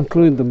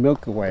 including the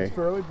Milky Way.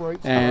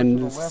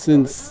 And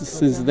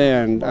since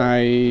then,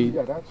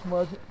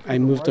 I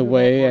moved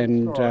away,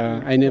 and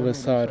I never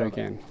saw it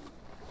again.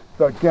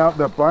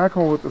 The black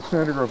hole at the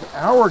center of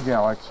our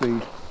galaxy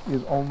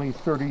is only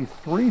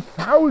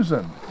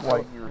 33,000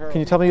 light years. Can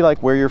you tell me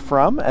where you're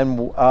from and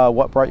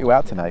what brought you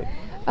out tonight?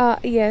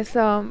 Yes,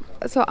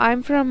 so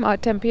I'm from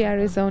Tempe,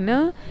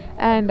 Arizona,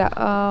 and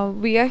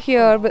we are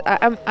here.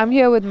 I'm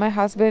here with my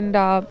husband,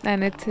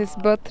 and it's his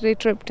birthday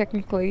trip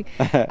technically.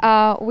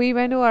 We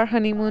went to our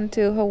honeymoon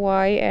to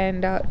Hawaii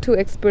and to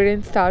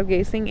experience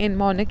stargazing in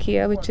Mauna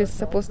Kea, which is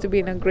supposed to be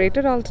in a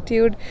greater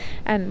altitude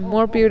and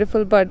more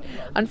beautiful. But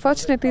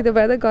unfortunately, the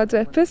weather gods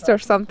were pissed or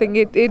something.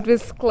 It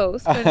was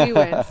closed when we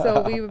went.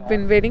 So we've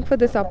been waiting for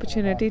this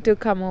opportunity to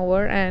come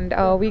over, and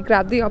we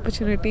grabbed the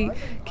opportunity,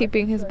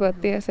 keeping his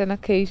birthday as an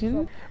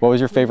occasion. What was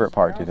your favorite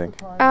part, do you think?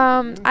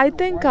 I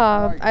think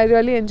I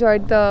really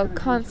enjoyed the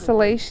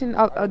constellation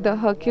of the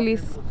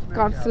Hercules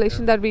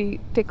constellation that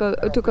we took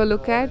a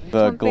look at.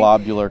 The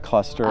globular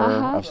cluster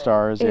of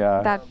stars,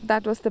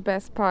 That was the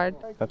best part.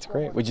 That's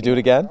great. Would you do it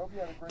again?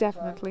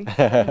 Definitely.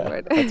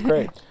 That's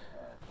great.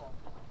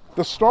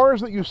 The stars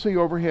that you see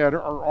overhead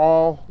are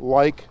all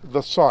like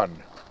the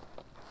sun.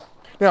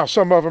 Now,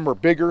 some of them are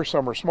bigger,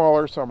 some are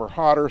smaller, some are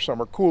hotter,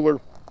 some are cooler,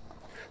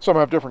 some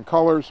have different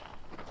colors,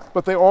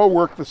 but they all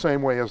work the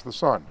same way as the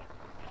sun.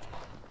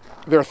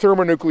 They're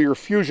thermonuclear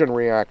fusion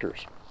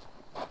reactors.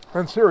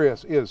 And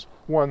Sirius is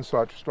one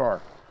such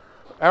star.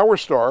 Our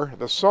star,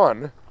 the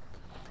sun,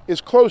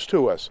 is close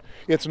to us.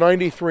 It's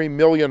 93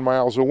 million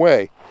miles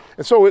away,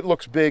 and so it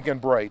looks big and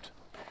bright.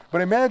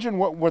 But imagine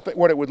what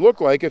it would look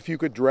like if you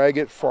could drag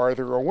it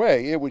farther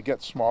away. It would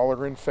get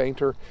smaller and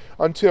fainter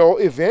until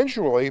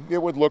eventually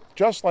it would look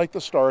just like the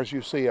stars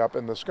you see up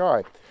in the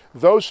sky.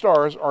 Those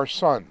stars are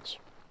suns,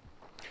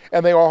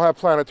 and they all have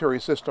planetary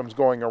systems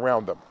going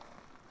around them.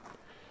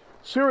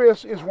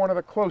 Sirius is one of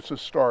the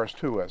closest stars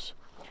to us.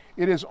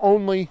 It is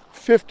only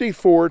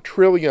 54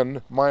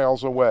 trillion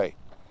miles away.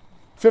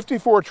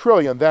 54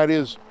 trillion, that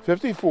is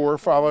 54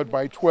 followed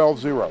by 12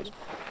 zeros.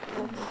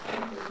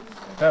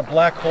 That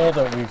black hole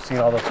that we've seen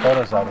all those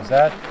photos of,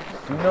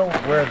 do you know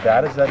where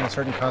that is? Is that in a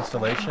certain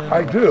constellation?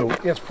 I do.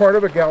 It's part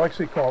of a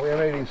galaxy called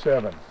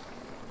M87.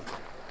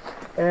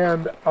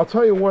 And I'll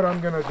tell you what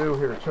I'm going to do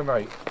here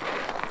tonight.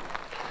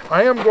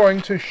 I am going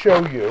to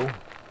show you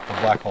the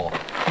black hole.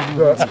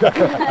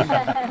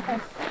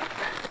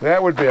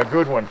 That would be a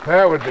good one.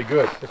 That would be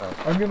good.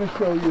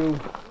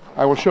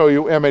 I will show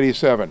you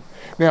M87.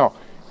 Now,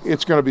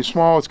 it's going to be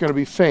small, it's going to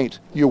be faint.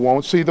 You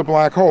won't see the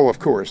black hole, of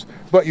course,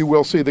 but you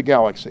will see the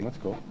galaxy. That's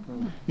cool.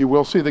 You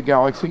will see the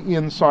galaxy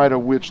inside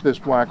of which this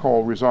black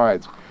hole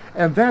resides.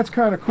 And that's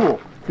kind of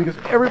cool, because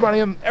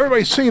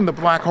everybody's seen the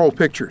black hole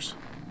pictures.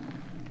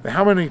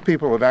 How many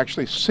people have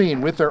actually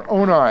seen with their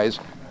own eyes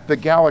the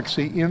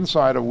galaxy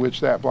inside of which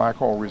that black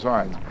hole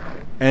resides?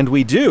 And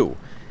we do.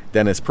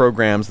 Dennis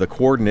programs the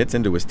coordinates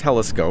into his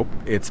telescope.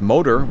 Its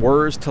motor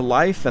whirs to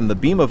life, and the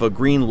beam of a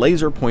green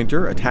laser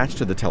pointer attached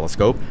to the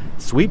telescope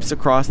sweeps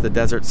across the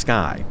desert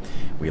sky.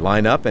 We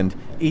line up and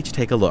each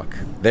take a look.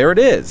 There it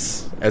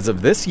is. As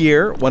of this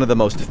year, one of the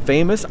most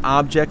famous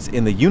objects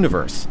in the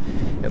universe.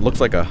 It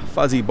looks like a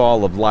fuzzy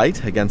ball of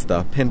light against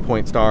the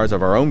pinpoint stars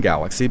of our own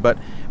galaxy, but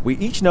we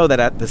each know that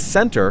at the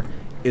center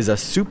is a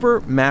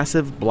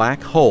supermassive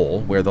black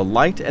hole where the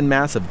light and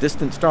mass of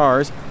distant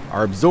stars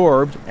are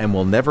absorbed and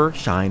will never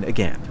shine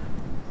again.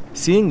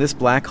 Seeing this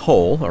black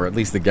hole, or at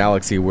least the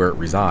galaxy where it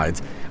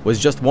resides, was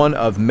just one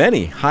of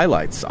many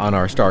highlights on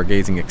our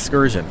stargazing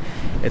excursion.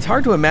 It's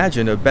hard to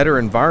imagine a better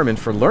environment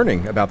for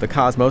learning about the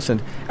cosmos,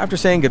 and after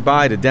saying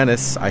goodbye to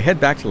Dennis, I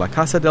head back to La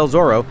Casa del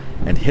Zorro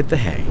and hit the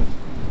hay.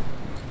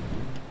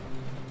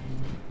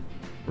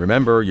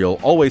 Remember, you'll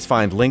always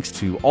find links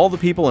to all the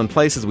people and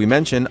places we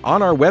mention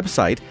on our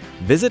website,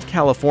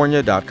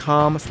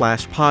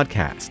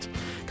 visitcalifornia.com/podcast.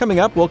 Coming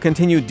up, we'll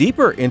continue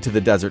deeper into the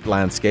desert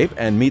landscape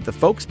and meet the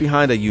folks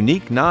behind a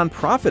unique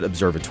nonprofit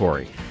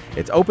observatory.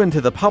 It's open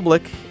to the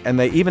public, and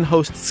they even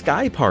host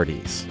sky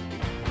parties.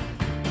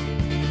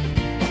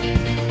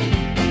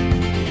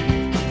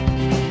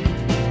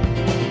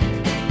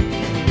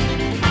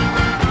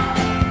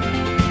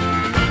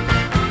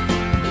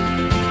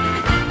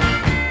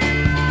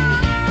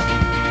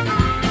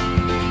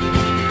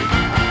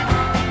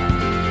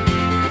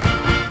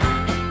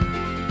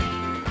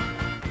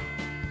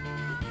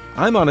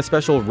 I'm on a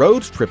special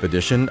road trip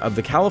edition of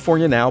the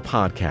California Now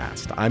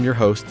podcast. I'm your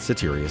host,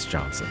 Satirius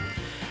Johnson.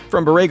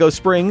 From Borrego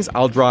Springs,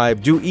 I'll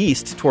drive due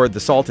east toward the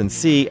Salton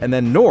Sea and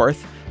then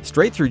north,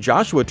 straight through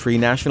Joshua Tree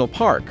National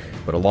Park.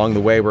 But along the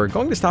way, we're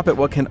going to stop at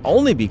what can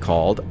only be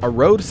called a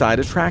roadside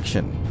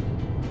attraction.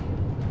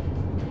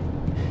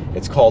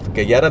 It's called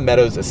Galleta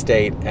Meadows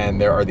Estate, and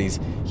there are these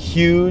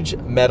huge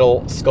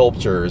metal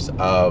sculptures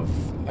of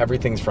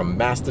everything from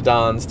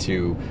mastodons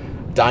to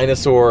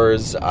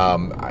dinosaurs.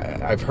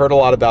 I've heard a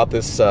lot about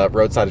this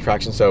roadside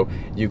attraction, so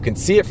you can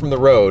see it from the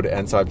road,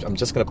 and so I'm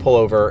just going to pull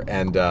over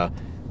and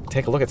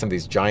take a look at some of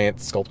these giant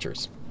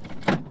sculptures.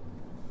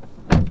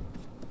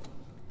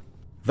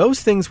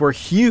 Those things were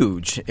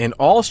huge in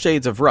all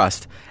shades of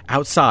rust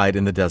outside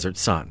in the desert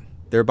sun.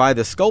 They're by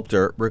the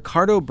sculptor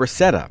Ricardo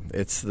Bracetta.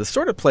 It's the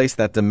sort of place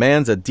that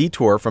demands a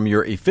detour from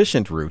your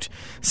efficient route,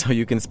 so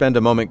you can spend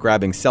a moment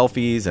grabbing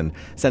selfies and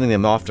sending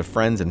them off to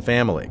friends and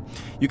family.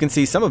 You can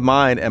see some of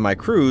mine and my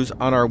crew's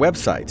on our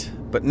website.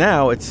 But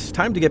now it's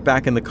time to get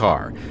back in the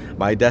car.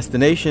 My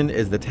destination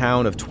is the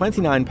town of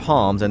 29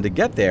 Palms, and to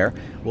get there,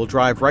 we'll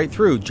drive right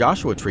through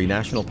Joshua Tree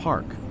National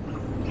Park.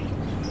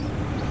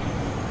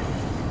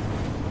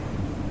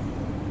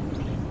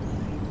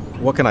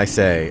 What can I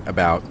say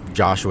about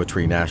Joshua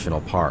Tree National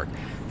Park?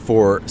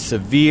 For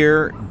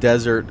severe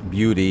desert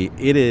beauty,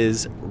 it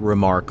is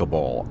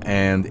remarkable.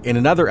 And in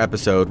another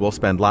episode, we'll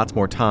spend lots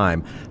more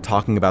time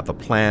talking about the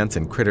plants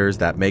and critters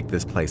that make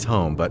this place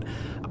home. But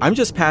I'm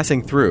just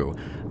passing through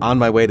on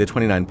my way to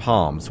 29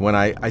 Palms when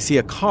I see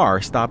a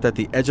car stopped at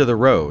the edge of the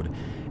road.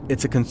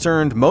 It's a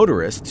concerned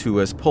motorist who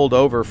has pulled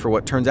over for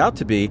what turns out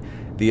to be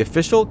the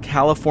official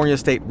California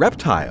state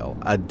reptile,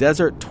 a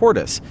desert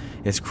tortoise,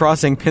 is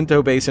crossing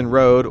Pinto Basin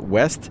Road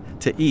west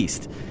to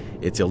east.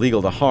 It's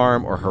illegal to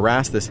harm or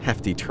harass this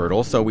hefty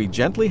turtle, so we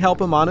gently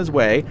help him on his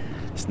way,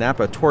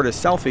 snap a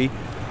tortoise selfie,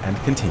 and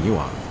continue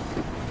on.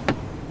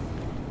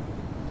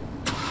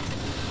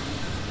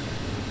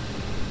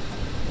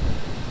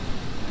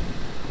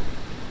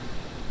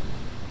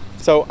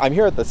 So I'm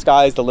here at the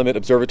Sky's the Limit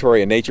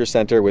Observatory and Nature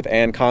Center with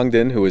Ann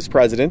Congdon, who is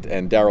president,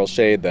 and Daryl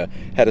Shade, the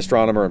head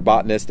astronomer and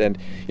botanist. And,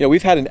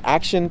 we've had an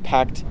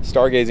action-packed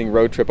stargazing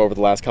road trip over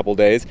the last couple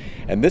days,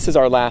 and this is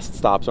our last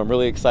stop, so I'm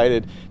really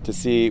excited to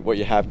see what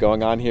you have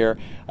going on here.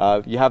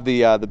 You have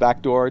the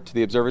back door to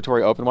the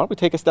observatory open. Why don't we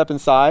take a step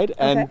inside,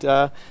 and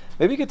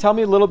maybe you could tell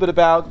me a little bit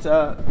about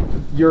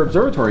your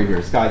observatory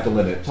here, Sky's the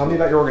Limit. Tell me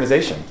about your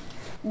organization.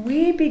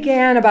 We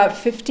began about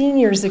 15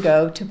 years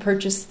ago to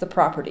purchase the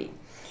property.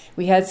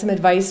 We had some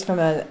advice from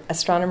an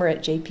astronomer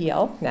at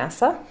JPL,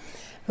 NASA,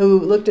 who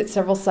looked at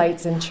several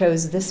sites and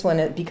chose this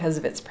one because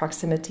of its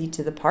proximity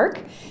to the park.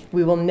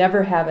 We will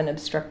never have an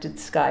obstructed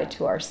sky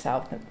to our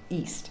south and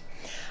east.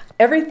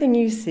 Everything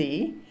you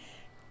see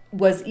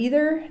was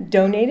either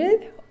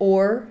donated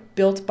or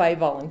built by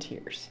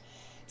volunteers.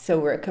 So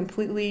we're a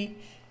completely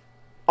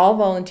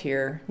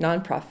all-volunteer,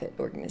 nonprofit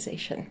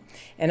organization.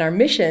 And our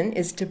mission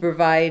is to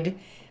provide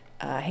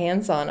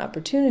hands-on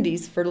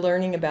opportunities for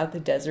learning about the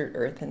desert,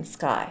 earth, and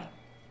sky.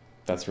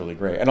 That's really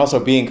great. And also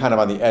being kind of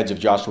on the edge of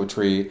Joshua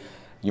Tree,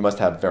 you must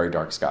have very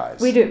dark skies.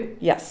 We do,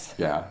 yes.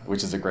 Yeah,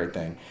 which is a great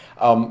thing.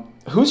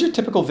 Who's your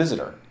typical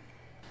visitor?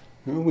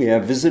 We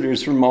have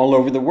visitors from all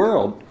over the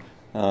world,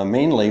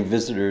 mainly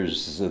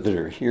visitors that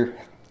are here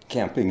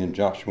camping in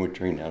Joshua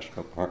Tree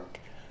National Park.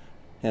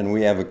 And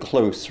we have a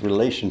close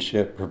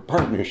relationship or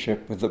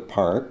partnership with the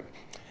park.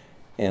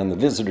 And the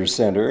visitor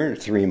center,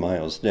 3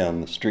 miles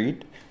down the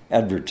street,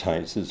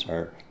 advertises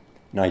our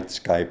night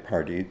sky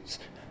parties.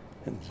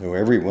 And so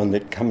everyone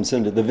that comes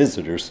into the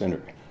visitor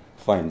center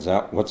finds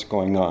out what's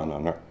going on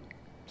our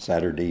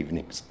Saturday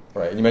evenings.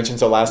 Right. And you mentioned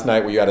last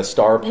night where you had a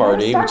star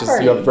party,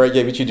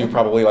 which you do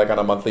probably like on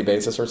a monthly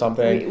basis or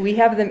something. We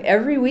have them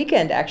every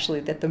weekend,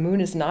 actually, that the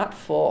moon is not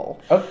full.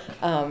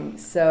 Oh.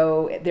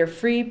 So they're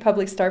free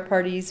public star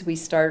parties. We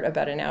start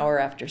about an hour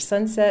after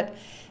sunset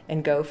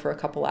and go for a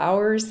couple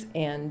hours.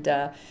 And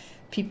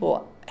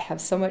people have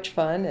so much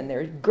fun, and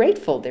they're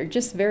grateful. They're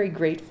just very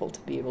grateful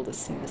to be able to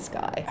see the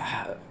sky.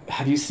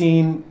 Have you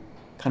seen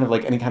kind of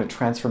like any kind of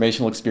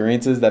transformational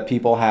experiences that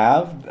people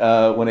have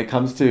when it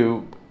comes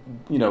to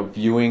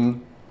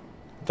viewing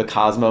the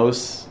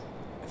cosmos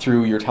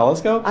through your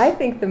telescope? I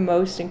think the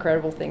most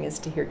incredible thing is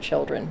to hear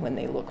children when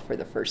they look for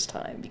the first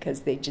time,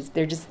 because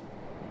they're just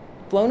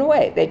blown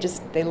away.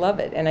 They love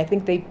it, and I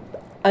think they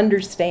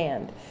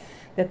understand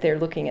that they're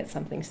looking at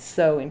something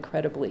so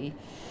incredibly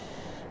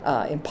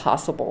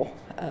impossible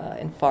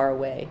and far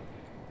away.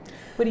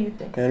 What do you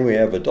think? And we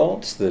have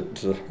adults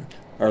that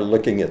are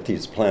looking at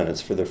these planets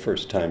for the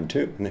first time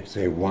too, and they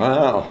say,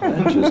 "Wow,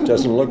 that just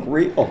doesn't look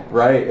real."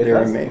 Right, it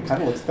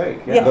kind of looks fake.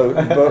 Yeah.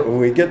 But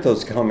we get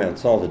those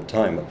comments all the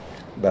time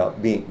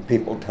about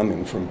people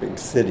coming from big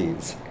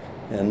cities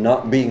and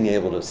not being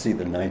able to see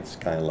the night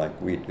sky like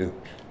we do.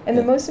 And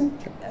the most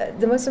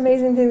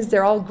amazing thing is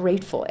they're all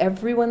grateful.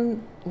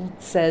 Everyone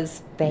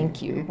says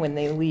thank you when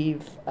they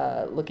leave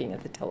looking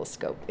at the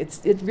telescope.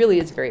 It really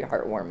is very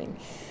heartwarming.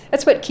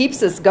 That's what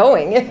keeps us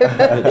going. It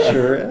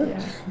sure is.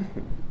 Yeah.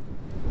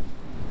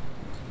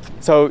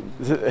 So,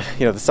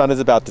 the sun is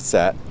about to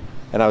set,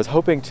 and I was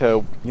hoping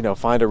to,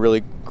 find a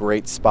really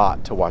great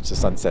spot to watch the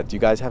sunset. Do you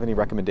guys have any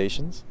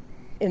recommendations?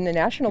 In the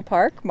national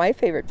park, my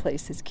favorite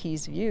place is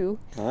Keys View.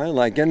 I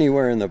like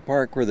anywhere in the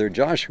park where there are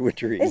Joshua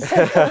trees.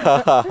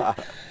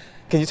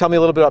 Can you tell me a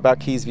little bit about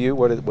Keys View?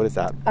 What is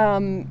that?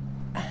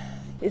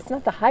 It's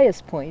not the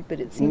highest point, but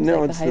it seems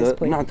like the highest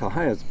point. No, it's not the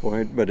highest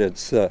point, but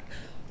it's a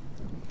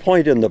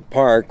point in the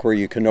park where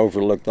you can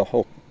overlook the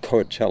whole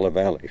Coachella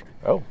Valley.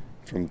 Oh.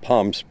 From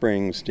Palm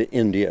Springs to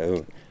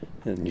Indio,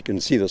 and you can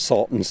see the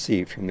Salton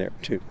Sea from there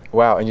too.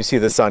 Wow, and you see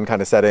the sun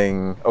kind of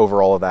setting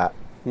over all of that.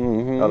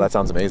 Mm-hmm. Oh, that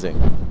sounds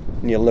amazing.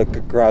 And you look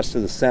across to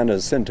the San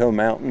Jacinto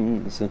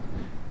Mountains, and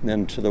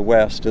then to the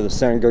west to the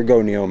San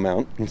Gorgonio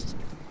Mountains.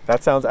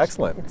 That sounds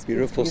excellent. It's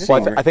beautiful.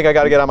 Well, I think I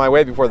got to get on my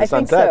way before the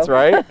sun sets,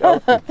 right? Oh,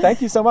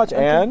 thank you so much,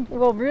 Anne.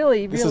 Well,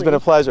 really, this has been a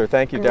pleasure.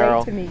 Thank you,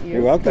 Daryl. Great to meet you.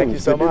 You're welcome. Thank you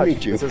so much. To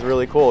meet you. This is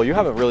really cool. You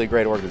have a really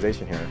great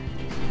organization here.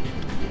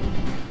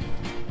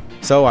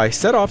 So I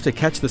set off to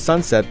catch the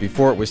sunset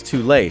before it was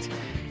too late.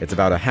 It's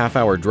about a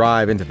half-hour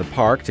drive into the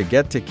park to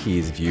get to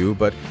Keys View,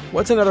 but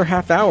what's another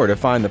half hour to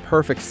find the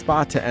perfect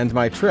spot to end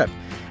my trip?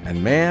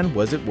 And man,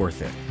 was it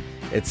worth it.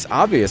 It's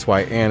obvious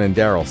why Anne and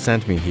Daryl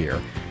sent me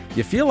here.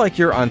 You feel like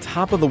you're on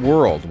top of the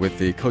world with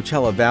the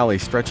Coachella Valley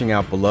stretching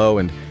out below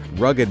and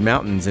rugged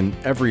mountains in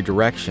every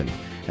direction.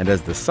 And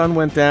as the sun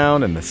went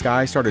down and the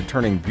sky started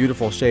turning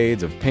beautiful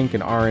shades of pink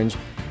and orange,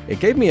 it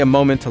gave me a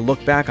moment to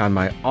look back on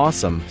my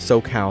awesome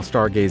SoCal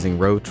stargazing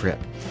road trip.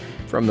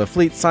 From the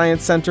Fleet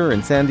Science Center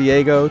in San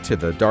Diego to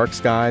the dark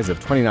skies of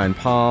 29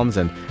 Palms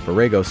and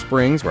Borrego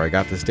Springs, where I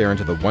got to stare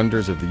into the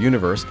wonders of the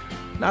universe,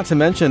 not to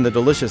mention the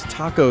delicious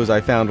tacos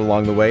I found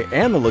along the way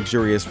and the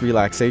luxurious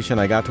relaxation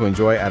I got to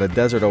enjoy at a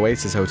desert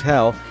oasis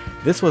hotel,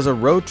 this was a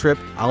road trip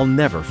I'll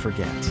never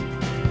forget.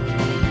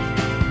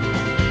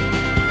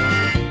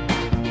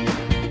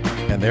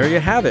 And there you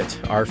have it,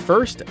 our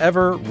first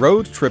ever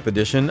road trip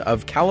edition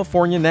of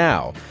California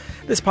Now.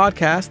 This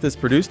podcast is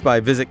produced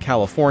by Visit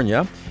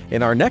California.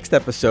 In our next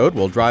episode,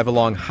 we'll drive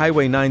along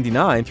Highway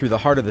 99 through the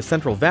heart of the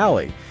Central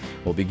Valley.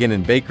 We'll begin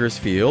in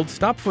Bakersfield,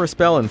 stop for a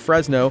spell in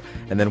Fresno,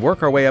 and then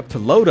work our way up to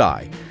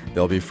Lodi.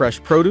 There'll be fresh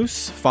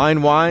produce,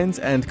 fine wines,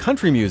 and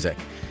country music.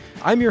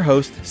 I'm your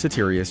host,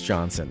 Satirius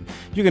Johnson.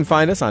 You can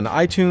find us on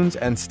iTunes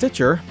and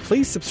Stitcher.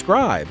 Please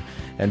subscribe.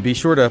 And be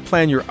sure to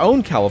plan your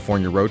own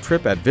California road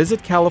trip at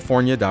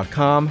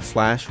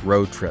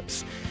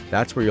visitcalifornia.com/roadtrips.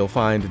 That's where you'll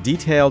find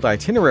detailed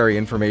itinerary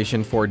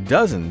information for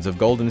dozens of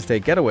Golden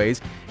State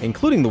getaways,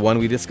 including the one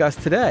we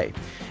discussed today.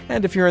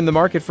 And if you're in the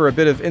market for a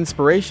bit of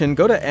inspiration,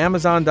 go to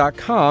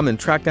Amazon.com and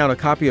track down a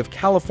copy of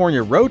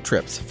California Road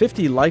Trips,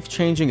 50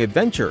 Life-Changing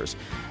Adventures.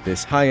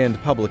 This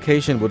high-end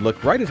publication would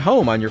look right at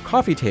home on your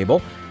coffee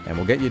table and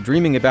will get you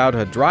dreaming about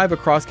a drive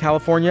across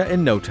California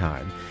in no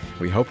time.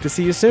 We hope to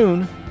see you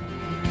soon.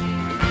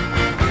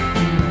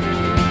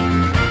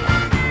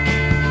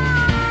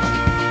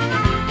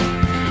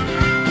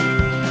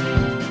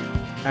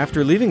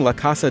 After leaving La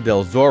Casa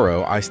del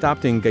Zorro, I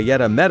stopped in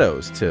Galleta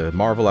Meadows to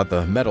marvel at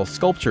the metal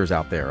sculptures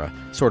out there, a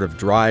sort of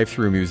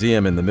drive-through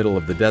museum in the middle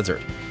of the desert.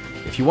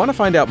 If you want to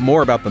find out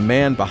more about the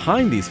man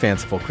behind these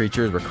fanciful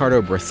creatures, Ricardo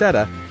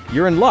Bracetta,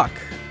 you're in luck.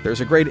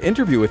 There's a great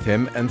interview with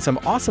him and some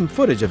awesome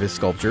footage of his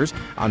sculptures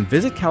on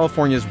Visit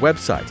California's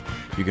website.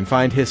 You can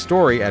find his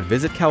story at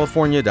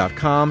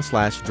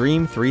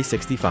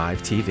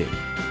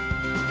visitcalifornia.com/Dream365TV.